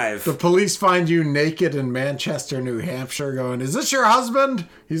skydive. The police find you naked in Manchester, New Hampshire, going, "Is this your husband?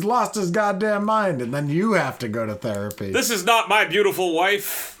 He's lost his goddamn mind," and then you have to go to therapy. This is not my beautiful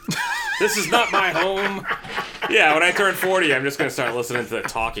wife. This is not my home. Yeah, when I turn 40, I'm just gonna start listening to the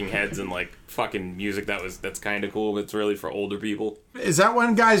Talking Heads and like fucking music that's kind of cool, but it's really for older people. Is that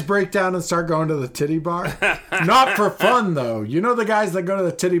when guys break down and start going to the titty bar? Not for fun, though. You know the guys that go to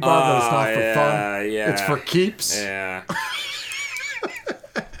the titty bar, but it's not for fun? Yeah. It's for keeps? Yeah.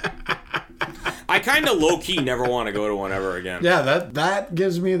 I kind of low-key never want to go to one ever again. Yeah, that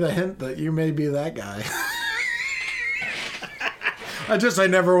gives me the hint that you may be that guy. I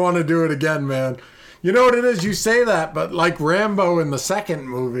never want to do it again, man. You know what it is? You say that, but like Rambo in the second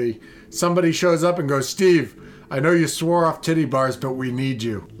movie, somebody shows up and goes, "Steve, I know you swore off titty bars, but we need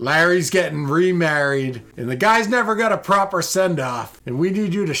you. Larry's getting remarried, and the guy's never got a proper send-off, and we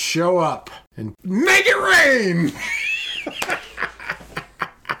need you to show up and make it rain!"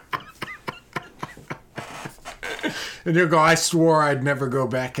 And you'll go, "I swore I'd never go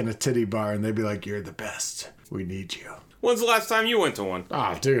back in a titty bar," and they'd be like, "You're the best. We need you." When's the last time you went to one?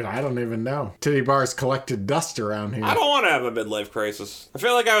 Oh, dude, I don't even know. Titty bars collected dust around here. I don't want to have a midlife crisis. I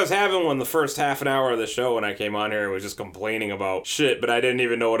feel like I was having one the first half an hour of the show when I came on here and was just complaining about shit, but I didn't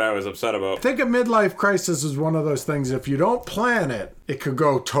even know what I was upset about. I think a midlife crisis is one of those things, if you don't plan it, it could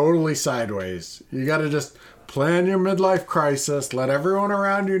go totally sideways. You gotta just plan your midlife crisis, let everyone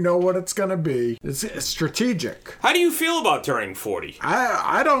around you know what it's gonna be. It's strategic. How do you feel about turning 40?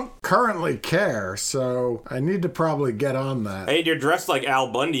 I don't currently care, so I need to probably get on that. Hey, you're dressed like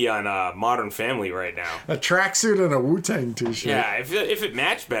Al Bundy on Modern Family right now. A tracksuit and a Wu-Tang t-shirt. Yeah, if it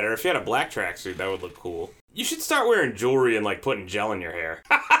matched better, if you had a black tracksuit, that would look cool. You should start wearing jewelry and like putting gel in your hair.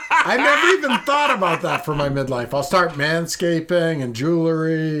 I never even thought about that for my midlife. I'll start manscaping and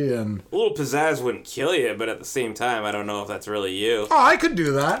jewelry and... A little pizzazz wouldn't kill you, but at the same time, I don't know if that's really you. Oh, I could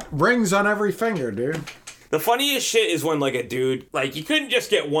do that. Rings on every finger, dude. The funniest shit is when, like, a dude, like, you couldn't just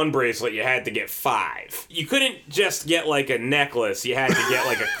get one bracelet, you had to get 5. You couldn't just get, like, a necklace, you had to get,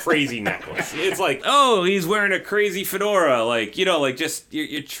 like, a crazy necklace. It's like, oh, he's wearing a crazy fedora. Like, you know, like, just,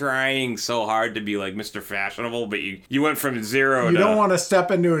 you're trying so hard to be, like, Mr. Fashionable, but you went from 0 to... You don't want to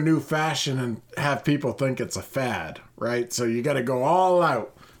step into a new fashion and have people think it's a fad, right? So you got to go all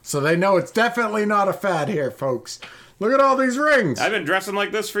out. So they know it's definitely not a fad here, folks. Look at all these rings. I've been dressing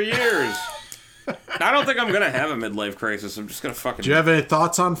like this for years. I don't think I'm going to have a midlife crisis. I'm just going to fucking... Do you have any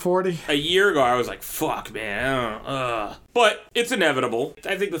thoughts on 40? A year ago, I was like, fuck, man. But it's inevitable.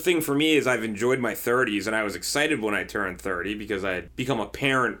 I think the thing for me is I've enjoyed my 30s, and I was excited when I turned 30 because I had become a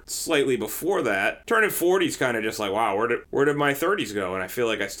parent slightly before that. Turning 40 is kind of just like, wow, where did my 30s go? And I feel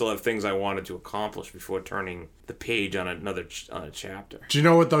like I still have things I wanted to accomplish before turning the page on another on a chapter. Do you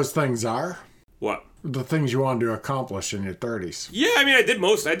know what those things are? What? The things you wanted to accomplish in your 30s. Yeah, I mean, I did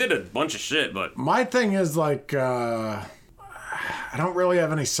a bunch of shit, but... My thing is, like, I don't really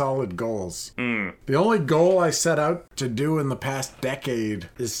have any solid goals. The only goal I set out to do in the past decade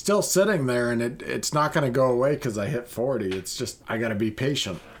is still sitting there, and it's not going to go away because I hit 40. It's just, I got to be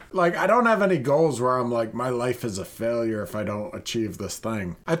patient. Like, I don't have any goals where I'm like, my life is a failure if I don't achieve this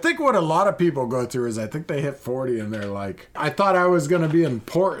thing. I think what a lot of people go through is I think they hit 40 and they're like, I thought I was going to be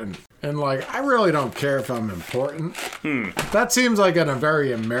important. And like, I really don't care if I'm important. That seems like a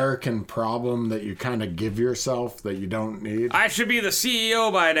very American problem that you kind of give yourself that you don't need. I should be the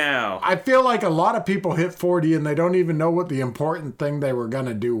CEO by now. I feel like a lot of people hit 40 and they don't even know what the important thing they were going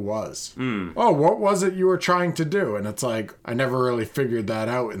to do was. Oh, what was it you were trying to do? And it's like, I never really figured that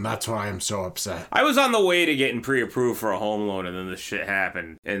out, and that's why I'm so upset. I was on the way to getting pre-approved for a home loan, and then this shit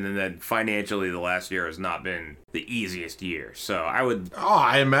happened. And then financially, the last year has not been the easiest year. So I would... Oh,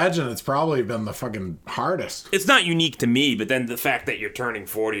 I imagine it's probably been the fucking hardest. It's not unique to me, but then the fact that you're turning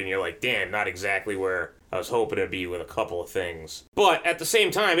 40 and you're like, damn, not exactly where I was hoping to be with a couple of things. But at the same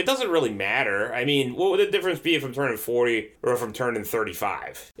time, it doesn't really matter. I mean, what would the difference be if I'm turning 40 or if I'm turning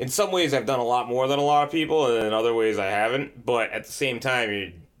 35? In some ways, I've done a lot more than a lot of people, and in other ways, I haven't. But at the same time,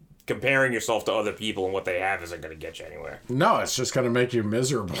 you're comparing yourself to other people and what they have isn't going to get you anywhere. No, it's just going to make you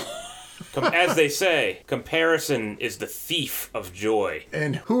miserable. As they say, comparison is the thief of joy.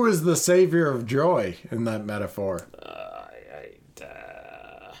 And who is the savior of joy in that metaphor?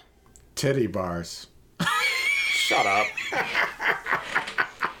 Titty bars. Shut up.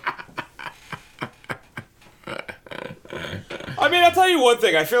 I mean, I'll tell you one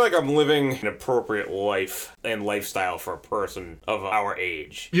thing. I feel like I'm living an appropriate life and lifestyle for a person of our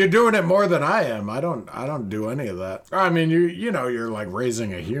age. You're doing it more than I am. I don't do any of that. I mean, you know, you're like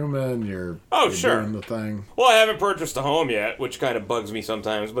raising a human. You're sure. doing the thing. Well, I haven't purchased a home yet, which kind of bugs me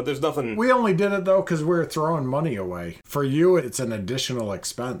sometimes, but there's nothing... We only did it, though, because we're throwing money away. For you, it's an additional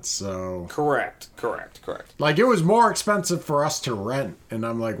expense, so... Correct. Like, it was more expensive for us to rent, and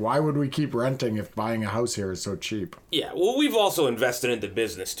I'm like, why would we keep renting if buying a house here is so cheap? Yeah, well, we've also invested into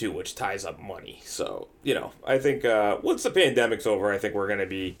business, too, which ties up money. So, you know, I think once the pandemic's over, I think we're going to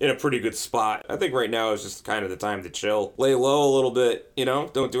be in a pretty good spot. I think right now is just kind of the time to chill. Lay low a little bit, you know?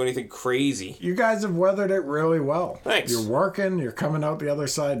 Don't do anything crazy. You guys have weathered it really well. Thanks. You're working, you're coming out the other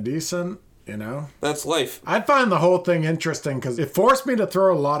side decent. You know? That's life. I find the whole thing interesting because it forced me to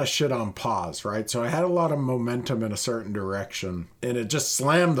throw a lot of shit on pause, right? So I had a lot of momentum in a certain direction and it just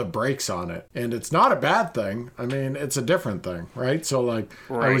slammed the brakes on it. And it's not a bad thing. I mean, it's a different thing, right? So like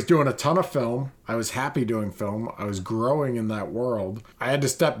I was doing a ton of film. I was happy doing film. I was growing in that world. I had to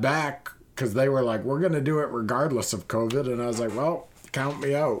step back because they were like, we're going to do it regardless of COVID. And I was like, well, count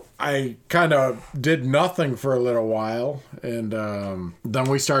me out. I kind of did nothing for a little while, and then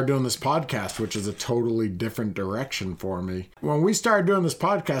we started doing this podcast, which is a totally different direction for me. When we started doing this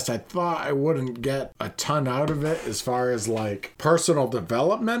podcast, I thought I wouldn't get a ton out of it as far as like personal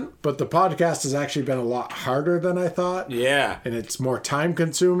development, but the podcast has actually been a lot harder than I thought. Yeah. And it's more time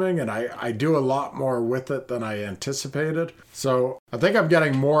consuming, and I do a lot more with it than I anticipated. So I think I'm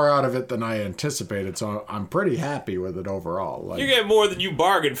getting more out of it than I anticipated, so I'm pretty happy with it overall. Like, you get more than you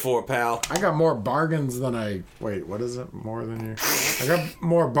bargained for, pal. I got more bargains than I... Wait, what is it? More than you... I got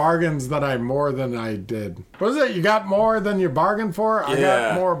more bargains than I did. What is it? You got more than you bargained for? I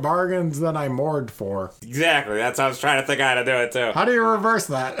got more bargains than I moored for. Exactly. That's how I was trying to think how to do it, too. How do you reverse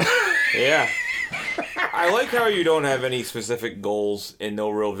that? Yeah. I like how you don't have any specific goals and no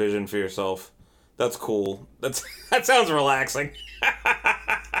real vision for yourself. That's cool. That sounds relaxing.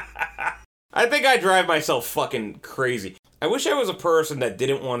 I think I drive myself fucking crazy. I wish I was a person that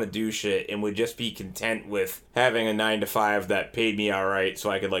didn't want to do shit and would just be content with having a 9-to-5 that paid me alright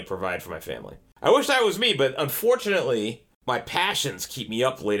so I could, like, provide for my family. I wish that was me, but unfortunately, my passions keep me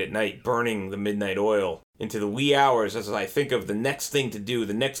up late at night, burning the midnight oil into the wee hours as I think of the next thing to do,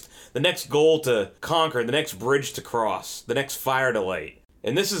 the next goal to conquer, the next bridge to cross, the next fire to light.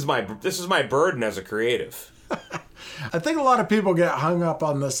 And this is my burden as a creative. I think a lot of people get hung up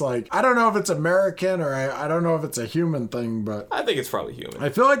on this, like, I don't know if it's American or I don't know if it's a human thing, but... I think it's probably human. I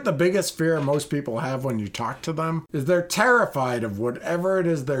feel like the biggest fear most people have when you talk to them is they're terrified of whatever it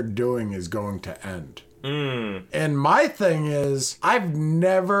is they're doing is going to end. And my thing is, I've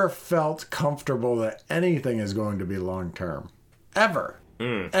never felt comfortable that anything is going to be long term. Ever.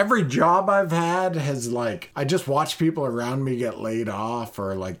 Every job I've had has, like, I just watch people around me get laid off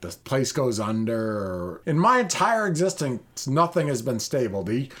or, like, the place goes under. Or in my entire existence, nothing has been stable.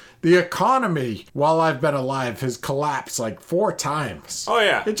 The economy, while I've been alive, has collapsed, like, 4 times. Oh,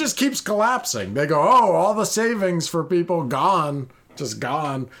 yeah. It just keeps collapsing. They go, oh, all the savings for people gone, just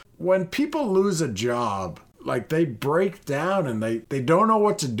gone. When people lose a job... like, they break down and they don't know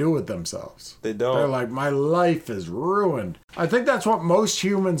what to do with themselves. They don't. They're like, my life is ruined. I think that's what most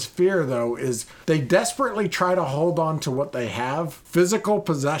humans fear, though, is they desperately try to hold on to what they have. Physical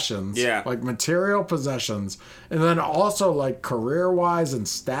possessions. Yeah. Like material possessions. And then also, like, career-wise and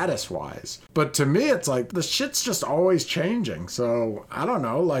status-wise. But to me, it's like, the shit's just always changing. So, I don't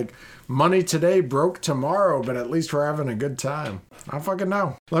know, like... money today, broke tomorrow, but at least we're having a good time. I don't fucking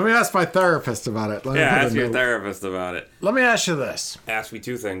know. Let me ask my therapist about it. Ask your therapist about it. Let me ask you this. Ask me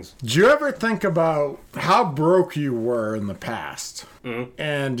 2 things. Do you ever think about how broke you were in the past? Mm-hmm.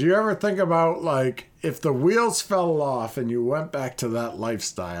 And do you ever think about, like, if the wheels fell off and you went back to that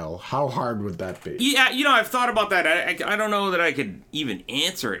lifestyle, how hard would that be? Yeah, you know, I've thought about that. I don't know that I could even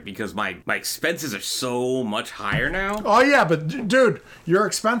answer it because my expenses are so much higher now. Oh, yeah, but dude, your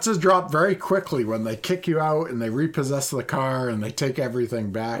expenses drop very quickly when they kick you out and they repossess the car and they take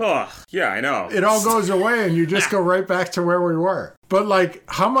everything back. Oh, yeah, I know. It all goes away and you just go right back to where we were. But, like,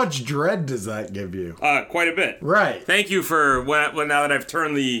 how much dread does that give you? Quite a bit. Right. Thank you for, now that I've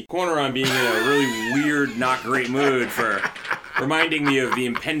turned the corner on being in a really weird, not great mood, for reminding me of the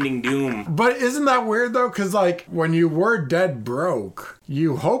impending doom. But isn't that weird, though? Because, like, when you were dead broke,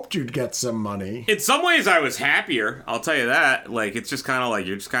 you hoped you'd get some money. In some ways, I was happier. I'll tell you that. Like, it's just kind of like,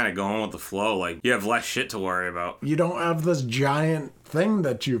 you're just kind of going with the flow. Like, you have less shit to worry about. You don't have this giant thing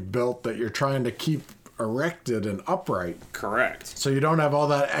that you've built that you're trying to keep erected and upright. Correct. So you don't have all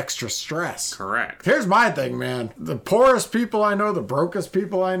that extra stress. Correct. Here's my thing, man. The poorest people I know, the brokest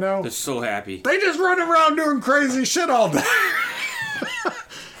people I know, they're so happy. They just run around doing crazy shit all day.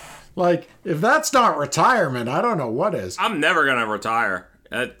 Like, if that's not retirement, I don't know what is. I'm never gonna retire.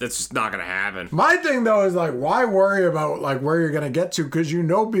 That's just not gonna happen. My thing, though, is like, why worry about like where you're gonna get to? Because you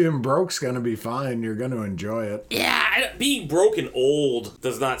know being broke's gonna be fine. You're gonna enjoy it. Yeah, being broke and old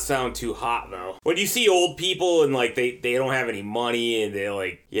does not sound too hot, though. When you see old people and, like, they don't have any money and they're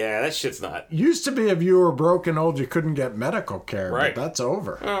like, yeah, that shit's not... Used to be if you were broke and old, you couldn't get medical care, right. But that's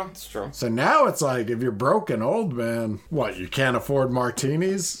over. Oh, that's true. So now it's like, if you're broke and old, man, what, you can't afford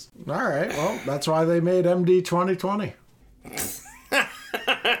martinis? All right, well, that's why they made MD 2020.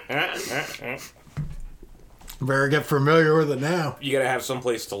 Better get familiar with it now. You gotta have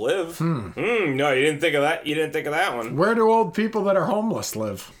someplace to live. No, you didn't think of that. You didn't think of that one. Where do old people that are homeless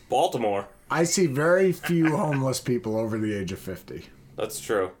live? Baltimore. I see very few homeless people over the age of 50. That's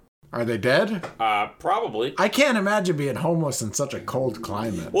true. Are they dead? Probably. I can't imagine being homeless in such a cold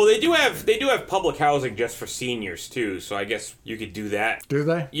climate. Well, they do have public housing just for seniors too, so I guess you could do that. Do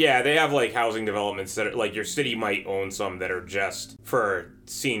they? Yeah, they have like housing developments that are, like your city might own some that are just for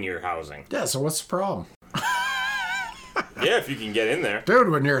senior housing. Yeah, so what's the problem? Yeah, if you can get in there. Dude,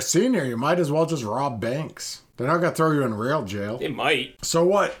 when you're a senior, you might as well just rob banks. They're not gonna throw you in real jail. They might. So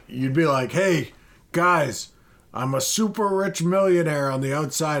what? You'd be like, hey, guys, I'm a super rich millionaire on the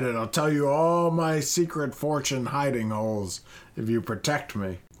outside, and I'll tell you all my secret fortune hiding holes if you protect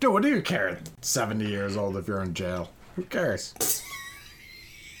me. Dude, what do you care at 70 years old if you're in jail? Who cares?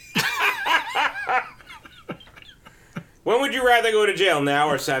 When would you rather go to jail, now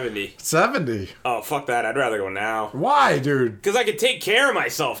or 70? 70. Oh, fuck that. I'd rather go now. Why, dude? Because I could take care of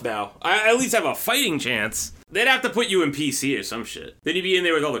myself now. I at least have a fighting chance. They'd have to put you in PC or some shit. Then you'd be in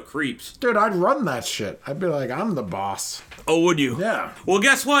there with all the creeps. Dude, I'd run that shit. I'd be like, I'm the boss. Oh, would you? Yeah. Well,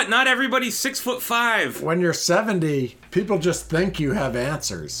 guess what? Not everybody's 6'5". When you're 70, people just think you have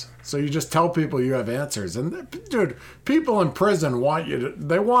answers. So you just tell people you have answers. And, dude, people in prison want you to...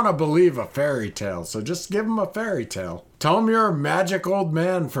 They want to believe a fairy tale. So just give them a fairy tale. Tell them you're a magic old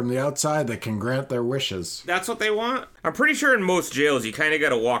man from the outside that can grant their wishes. That's what they want? I'm pretty sure in most jails, you kind of got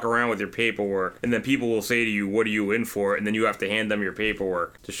to walk around with your paperwork. And then people will say to you, what are you in for? And then you have to hand them your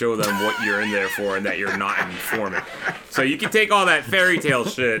paperwork to show them what you're in there for and that you're not an informant. So you can take all that fairy tale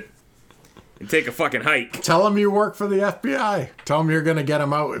shit and take a fucking hike. Tell them you work for the FBI. Tell them you're going to get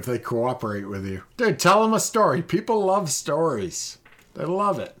them out if they cooperate with you. Dude, tell them a story. People love stories. They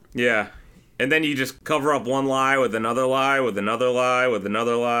love it. Yeah. And then you just cover up one lie with another lie with another lie with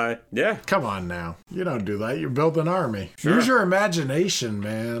another lie. Yeah. Come on now. You don't do that. You build an army. Sure. Use your imagination,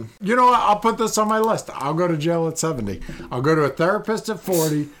 man. You know what? I'll put this on my list. I'll go to jail at 70. I'll go to a therapist at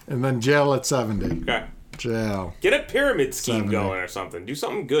 40 and then jail at 70. Okay. Jail. Get a pyramid scheme 70. going or something. Do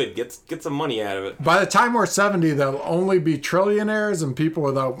something good. Get some money out of it. By the time we're 70, there'll only be trillionaires and people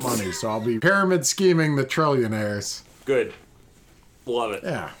without money. So I'll be pyramid scheming the trillionaires. Good. Love it.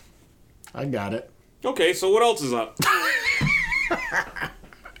 Yeah. I got it. Okay, so what else is up?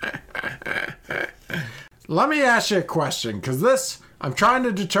 Let me ask you a question, because I'm trying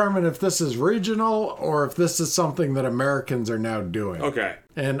to determine if this is regional or if this is something that Americans are now doing. Okay.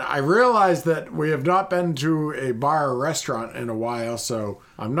 And I realize that we have not been to a bar or restaurant in a while, so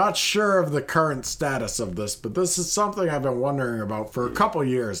I'm not sure of the current status of this, but this is something I've been wondering about for a couple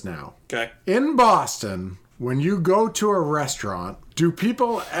years now. Okay. In Boston, when you go to a restaurant, do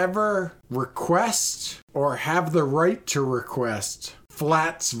people ever request or have the right to request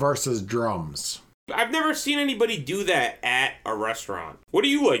flats versus drums? I've never seen anybody do that at a restaurant. What do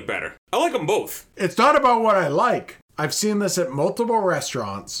you like better? I like them both. It's not about what I like. I've seen this at multiple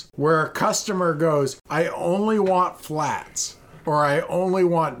restaurants where a customer goes, I only want flats or I only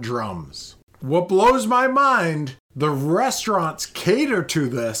want drums. What blows my mind, the restaurants cater to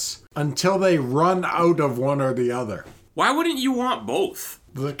this until they run out of one or the other. Why wouldn't you want both?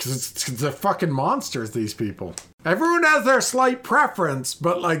 Because they're fucking monsters, these people. Everyone has their slight preference,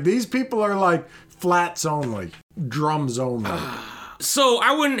 but like these people are like flats only, drums only. So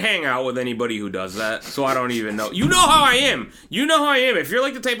I wouldn't hang out with anybody who does that, so I don't even know. You know how I am. You know how I am. If you're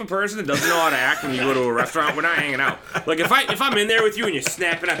like the type of person that doesn't know how to act when you go to a restaurant, we're not hanging out. Like if I'm in there with you and you're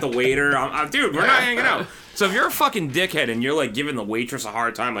snapping at the waiter, dude, we're not hanging out. So if you're a fucking dickhead and you're like giving the waitress a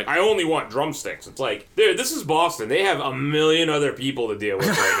hard time, like I only want drumsticks, it's like, dude, this is Boston. They have a million other people to deal with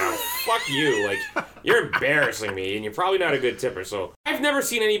right now. Fuck you. Like you're embarrassing me, and you're probably not a good tipper. So I've never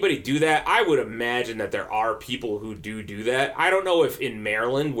seen anybody do that. I would imagine that there are people who do that. I don't know if in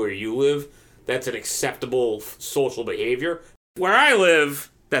Maryland, where you live, that's an acceptable social behavior. Where I live,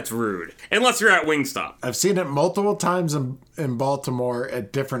 that's rude. Unless you're at Wingstop. I've seen it multiple times in Baltimore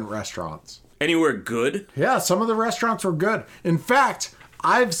at different restaurants. Anywhere good? Yeah, some of the restaurants were good. In fact,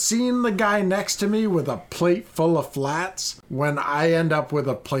 I've seen the guy next to me with a plate full of flats when I end up with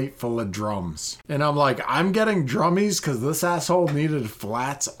a plate full of drums. And I'm like, I'm getting drummies because this asshole needed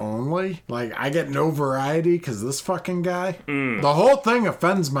flats only. Like, I get no variety because this fucking guy. The whole thing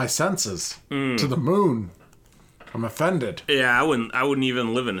offends my senses to the moon. I'm offended. Yeah, I wouldn't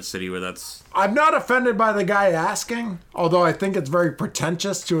even live in a city where that's... I'm not offended by the guy asking, although I think it's very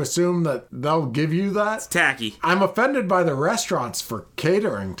pretentious to assume that they'll give you that. It's tacky. I'm offended by the restaurants for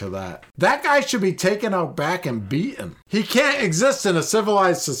catering to that. That guy should be taken out back and beaten. He can't exist in a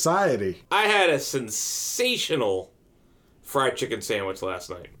civilized society. I had a sensational fried chicken sandwich last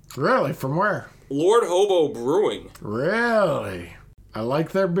night. Really? From where? Lord Hobo Brewing. Really? I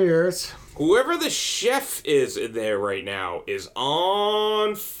like their beers. Whoever the chef is in there right now is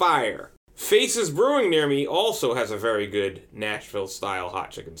on fire. Faces Brewing near me also has a very good Nashville-style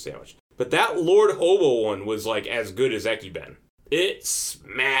hot chicken sandwich. But that Lord Hobo one was like as good as Eki Ben. It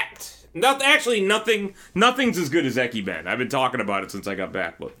smacked. Nothing's as good as Eki Ben. I've been talking about it since I got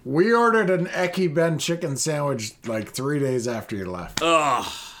back. But we ordered an Eki Ben chicken sandwich like 3 days after you left. Ugh.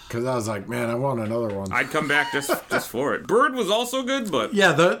 Because I was like, man, I want another one. I'd come back just for it. Bird was also good, but...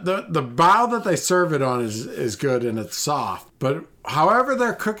 Yeah, the bow that they serve it on is good and it's soft. But however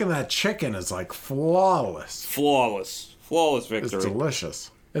they're cooking that chicken is like flawless. Flawless victory. It's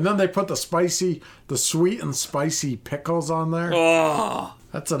delicious. And then they put the sweet and spicy pickles on there. Oh.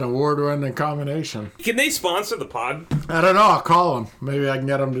 That's an award-winning combination. Can they sponsor the pod? I don't know. I'll call them. Maybe I can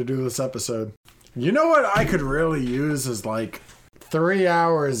get them to do this episode. You know what I could really use is like 3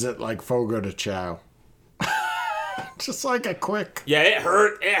 hours at like Fogo de Chao. Just like a quick... Yeah, it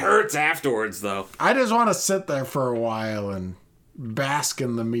hurts afterwards, though. I just want to sit there for a while and bask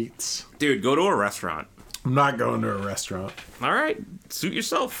in the meats. Dude, go to a restaurant. I'm not going to a restaurant. All right. Suit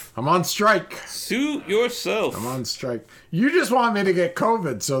yourself. I'm on strike. Suit yourself. I'm on strike. You just want me to get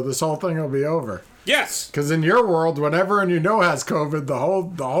COVID so this whole thing will be over. Yes. Because in your world, when everyone you know has COVID, the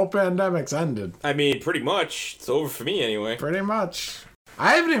whole pandemic's ended. I mean, pretty much. It's over for me anyway. Pretty much.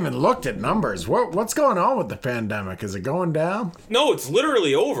 I haven't even looked at numbers. What's going on with the pandemic? Is it going down? No, it's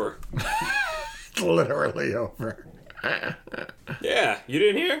literally over. It's literally over. Yeah, you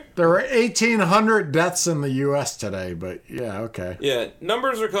didn't hear? There were 1,800 deaths in the U.S. today, but yeah, okay. Yeah,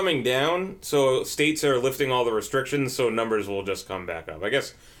 numbers are coming down, so states are lifting all the restrictions, so numbers will just come back up. I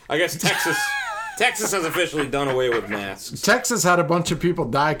guess Texas has officially done away with masks. Texas had a bunch of people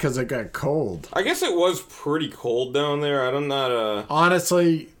die because it got cold. I guess it was pretty cold down there. I'm not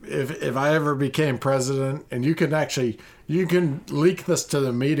Honestly, if I ever became president, and you can leak this to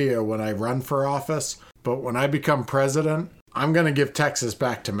the media when I run for office, but when I become president, I'm going to give Texas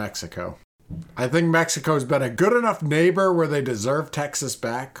back to Mexico. I think Mexico's been a good enough neighbor where they deserve Texas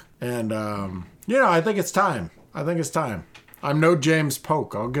back. And, I think it's time. I'm no James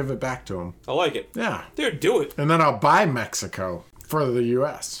Polk. I'll give it back to him. I like it. Yeah. Dude, do it. And then I'll buy Mexico for the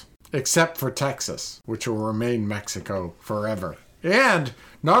U.S., except for Texas, which will remain Mexico forever. And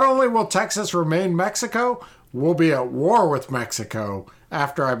not only will Texas remain Mexico, we'll be at war with Mexico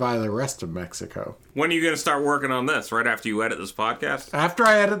after I buy the rest of Mexico. When are you going to start working on this? Right after you edit this podcast? After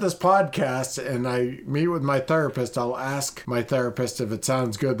I edit this podcast and I meet with my therapist, I'll ask my therapist if it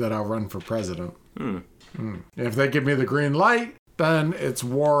sounds good that I'll run for president. If they give me the green light, then it's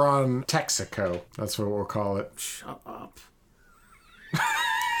war on Texaco. That's what we'll call it. Shut up.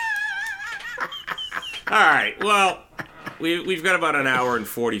 All right, well, we've got about an hour and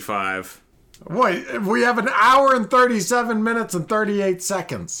 45. Wait, we have an hour and 37 minutes and 38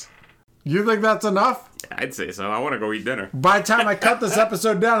 seconds. You think that's enough? I'd say so. I want to go eat dinner. By the time I cut this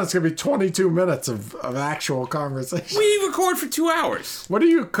episode down, it's going to be 22 minutes of actual conversation. We record for 2 hours. What are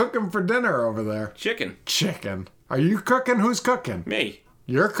you cooking for dinner over there? Chicken. Are you cooking? Who's cooking? Me.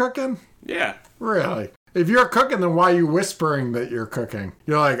 You're cooking? Yeah. Really? If you're cooking, then why are you whispering that you're cooking?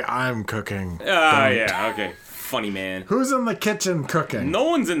 You're like, I'm cooking. Yeah, okay. Funny man. Who's in the kitchen cooking? No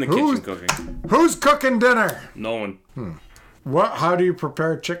one's in the kitchen cooking. Who's cooking dinner? No one. How do you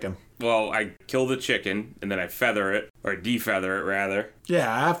prepare chicken? Well, I kill the chicken, and then I feather it, or defeather it, rather. Yeah,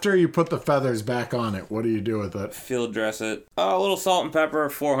 after you put the feathers back on it, what do you do with it? Field dress it. A little salt and pepper,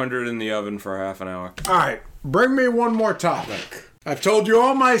 400 in the oven for half an hour. All right, bring me one more topic. I've told you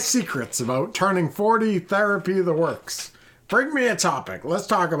all my secrets about turning 40, therapy, the works. Bring me a topic. Let's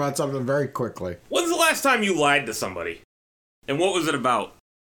talk about something very quickly. When's the last time you lied to somebody? And what was it about?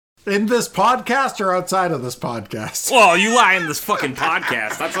 In this podcast or outside of this podcast? Well, you lie in this fucking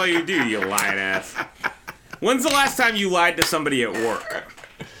podcast. That's all you do, you lying ass. When's the last time you lied to somebody at work?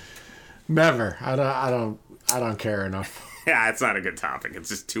 Never. I don't care enough. Yeah, it's not a good topic. It's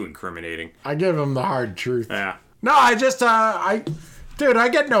just too incriminating. I give them the hard truth. Yeah. No, I just Dude, I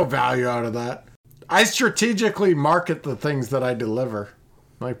get no value out of that. I strategically market the things that I deliver.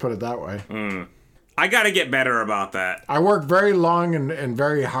 Let me put it that way. I got to get better about that. I work very long and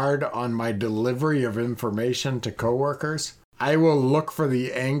very hard on my delivery of information to coworkers. I will look for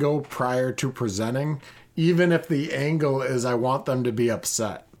the angle prior to presenting, even if the angle is I want them to be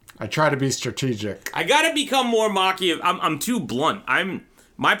upset. I try to be strategic. I got to become more mocky. I'm too blunt.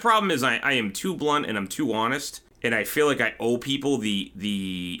 My problem is I am too blunt and I'm too honest. And I feel like I owe people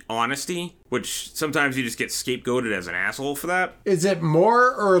the honesty, which sometimes you just get scapegoated as an asshole for that. Is it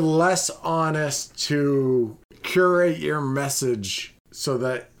more or less honest to curate your message so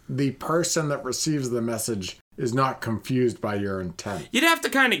that the person that receives the message is not confused by your intent? You'd have to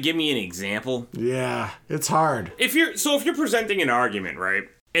kind of give me an example. Yeah, it's hard. If you're presenting an argument, right?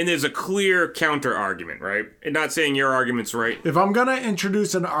 And there's a clear counter argument, right? And not saying your argument's right. If I'm going to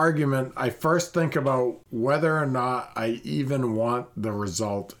introduce an argument, I first think about whether or not I even want the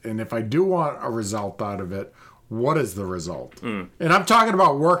result. And if I do want a result out of it, what is the result? And I'm talking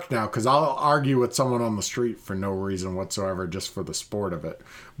about work now, because I'll argue with someone on the street for no reason whatsoever, just for the sport of it.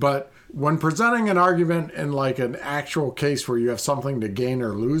 But when presenting an argument in like an actual case where you have something to gain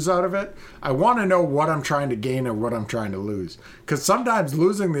or lose out of it, I want to know what I'm trying to gain or what I'm trying to lose. Because sometimes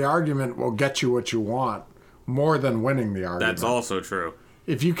losing the argument will get you what you want more than winning the argument. That's also true.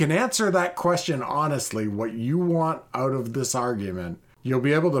 If you can answer that question honestly, what you want out of this argument, you'll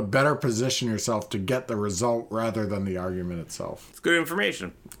be able to better position yourself to get the result rather than the argument itself. It's good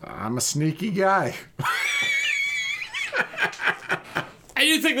information. I'm a sneaky guy. I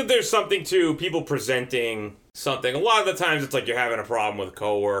do think that there's something to people presenting something. A lot of the times it's like you're having a problem with a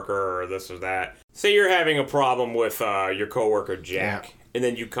coworker or this or that. Say you're having a problem with your coworker Jack, and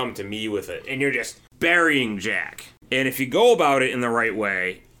then you come to me with it, and you're just burying Jack. And if you go about it in the right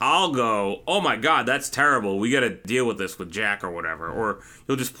way, I'll go, oh my God, that's terrible. We got to deal with this with Jack or whatever. Or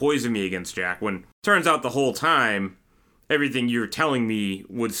you'll just poison me against Jack, when turns out the whole time, everything you're telling me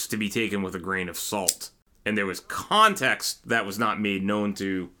was to be taken with a grain of salt. And there was context that was not made known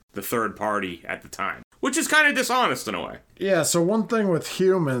to the third party at the time, which is kind of dishonest in a way. Yeah, so one thing with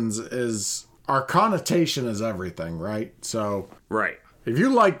humans is our connotation is everything, right? So, right. If you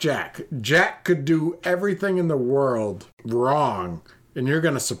like Jack, Jack could do everything in the world wrong, and you're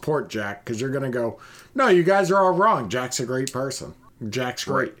going to support Jack because you're going to go, no, you guys are all wrong. Jack's a great person. Jack's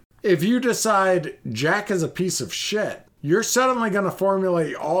great. If you decide Jack is a piece of shit, you're suddenly going to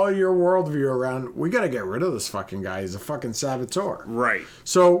formulate all your worldview around, we got to get rid of this fucking guy. He's a fucking saboteur. Right.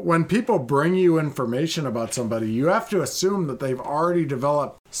 So when people bring you information about somebody, you have to assume that they've already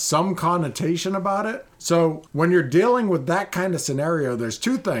developed some connotation about it. So when you're dealing with that kind of scenario, there's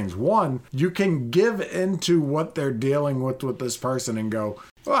two things. One, you can give into what they're dealing with this person and go,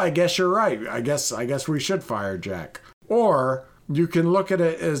 well, I guess you're right. I guess we should fire Jack. Or you can look at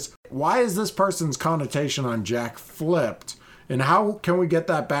it as, why is this person's connotation on Jack flipped? And how can we get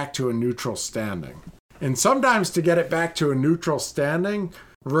that back to a neutral standing? And sometimes to get it back to a neutral standing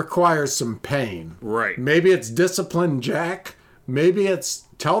requires some pain. Right. Maybe it's discipline Jack. Maybe it's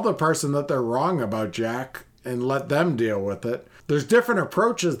tell the person that they're wrong about Jack and let them deal with it. There's different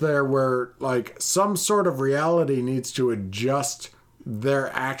approaches there where like some sort of reality needs to adjust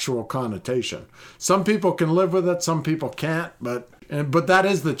their actual connotation. Some people can live with it, some people can't, but that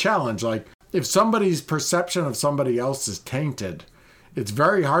is the challenge. Like if somebody's perception of somebody else is tainted, it's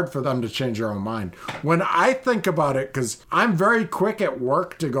very hard for them to change their own mind. When I think about it, because I'm very quick at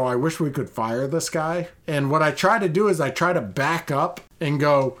work to go, I wish we could fire this guy. And what I try to do is I try to back up and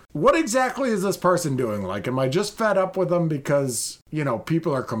go, what exactly is this person doing? Like, am I just fed up with them because,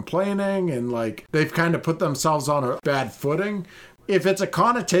 people are complaining and like they've kind of put themselves on a bad footing? If it's a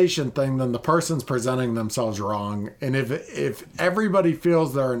connotation thing, then the person's presenting themselves wrong. And if everybody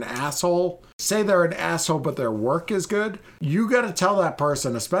feels they're an asshole, say they're an asshole, but their work is good, you got to tell that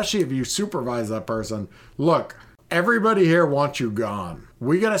person, especially if you supervise that person, look, everybody here wants you gone.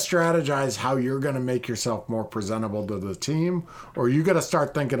 We got to strategize how you're going to make yourself more presentable to the team, or you got to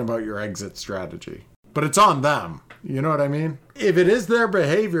start thinking about your exit strategy. But it's on them. You know what I mean? If it is their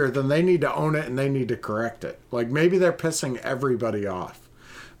behavior, then they need to own it and they need to correct it. Like maybe they're pissing everybody off.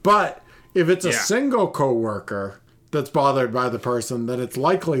 But if it's a single coworker that's bothered by the person, then it's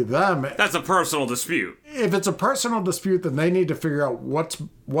likely them. That's a personal dispute. If it's a personal dispute, then they need to figure out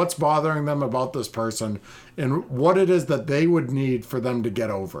what's bothering them about this person and what it is that they would need for them to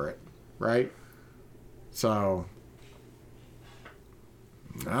get over it. Right? So,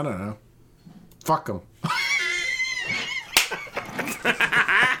 I don't know. Fuck them.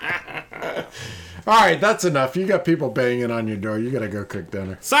 All right, that's enough. You got people banging on your door. You got to go cook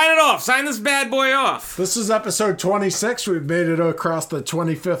dinner. Sign it off. Sign this bad boy off. This is episode 26. We've made it across the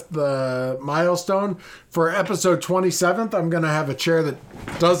 25th milestone. For episode 27th, I'm going to have a chair that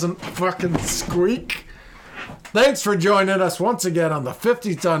doesn't fucking squeak. Thanks for joining us once again on the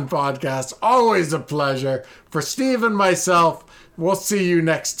 50 Ton Podcast. Always a pleasure. For Steve and myself, we'll see you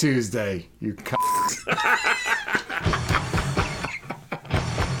next Tuesday. You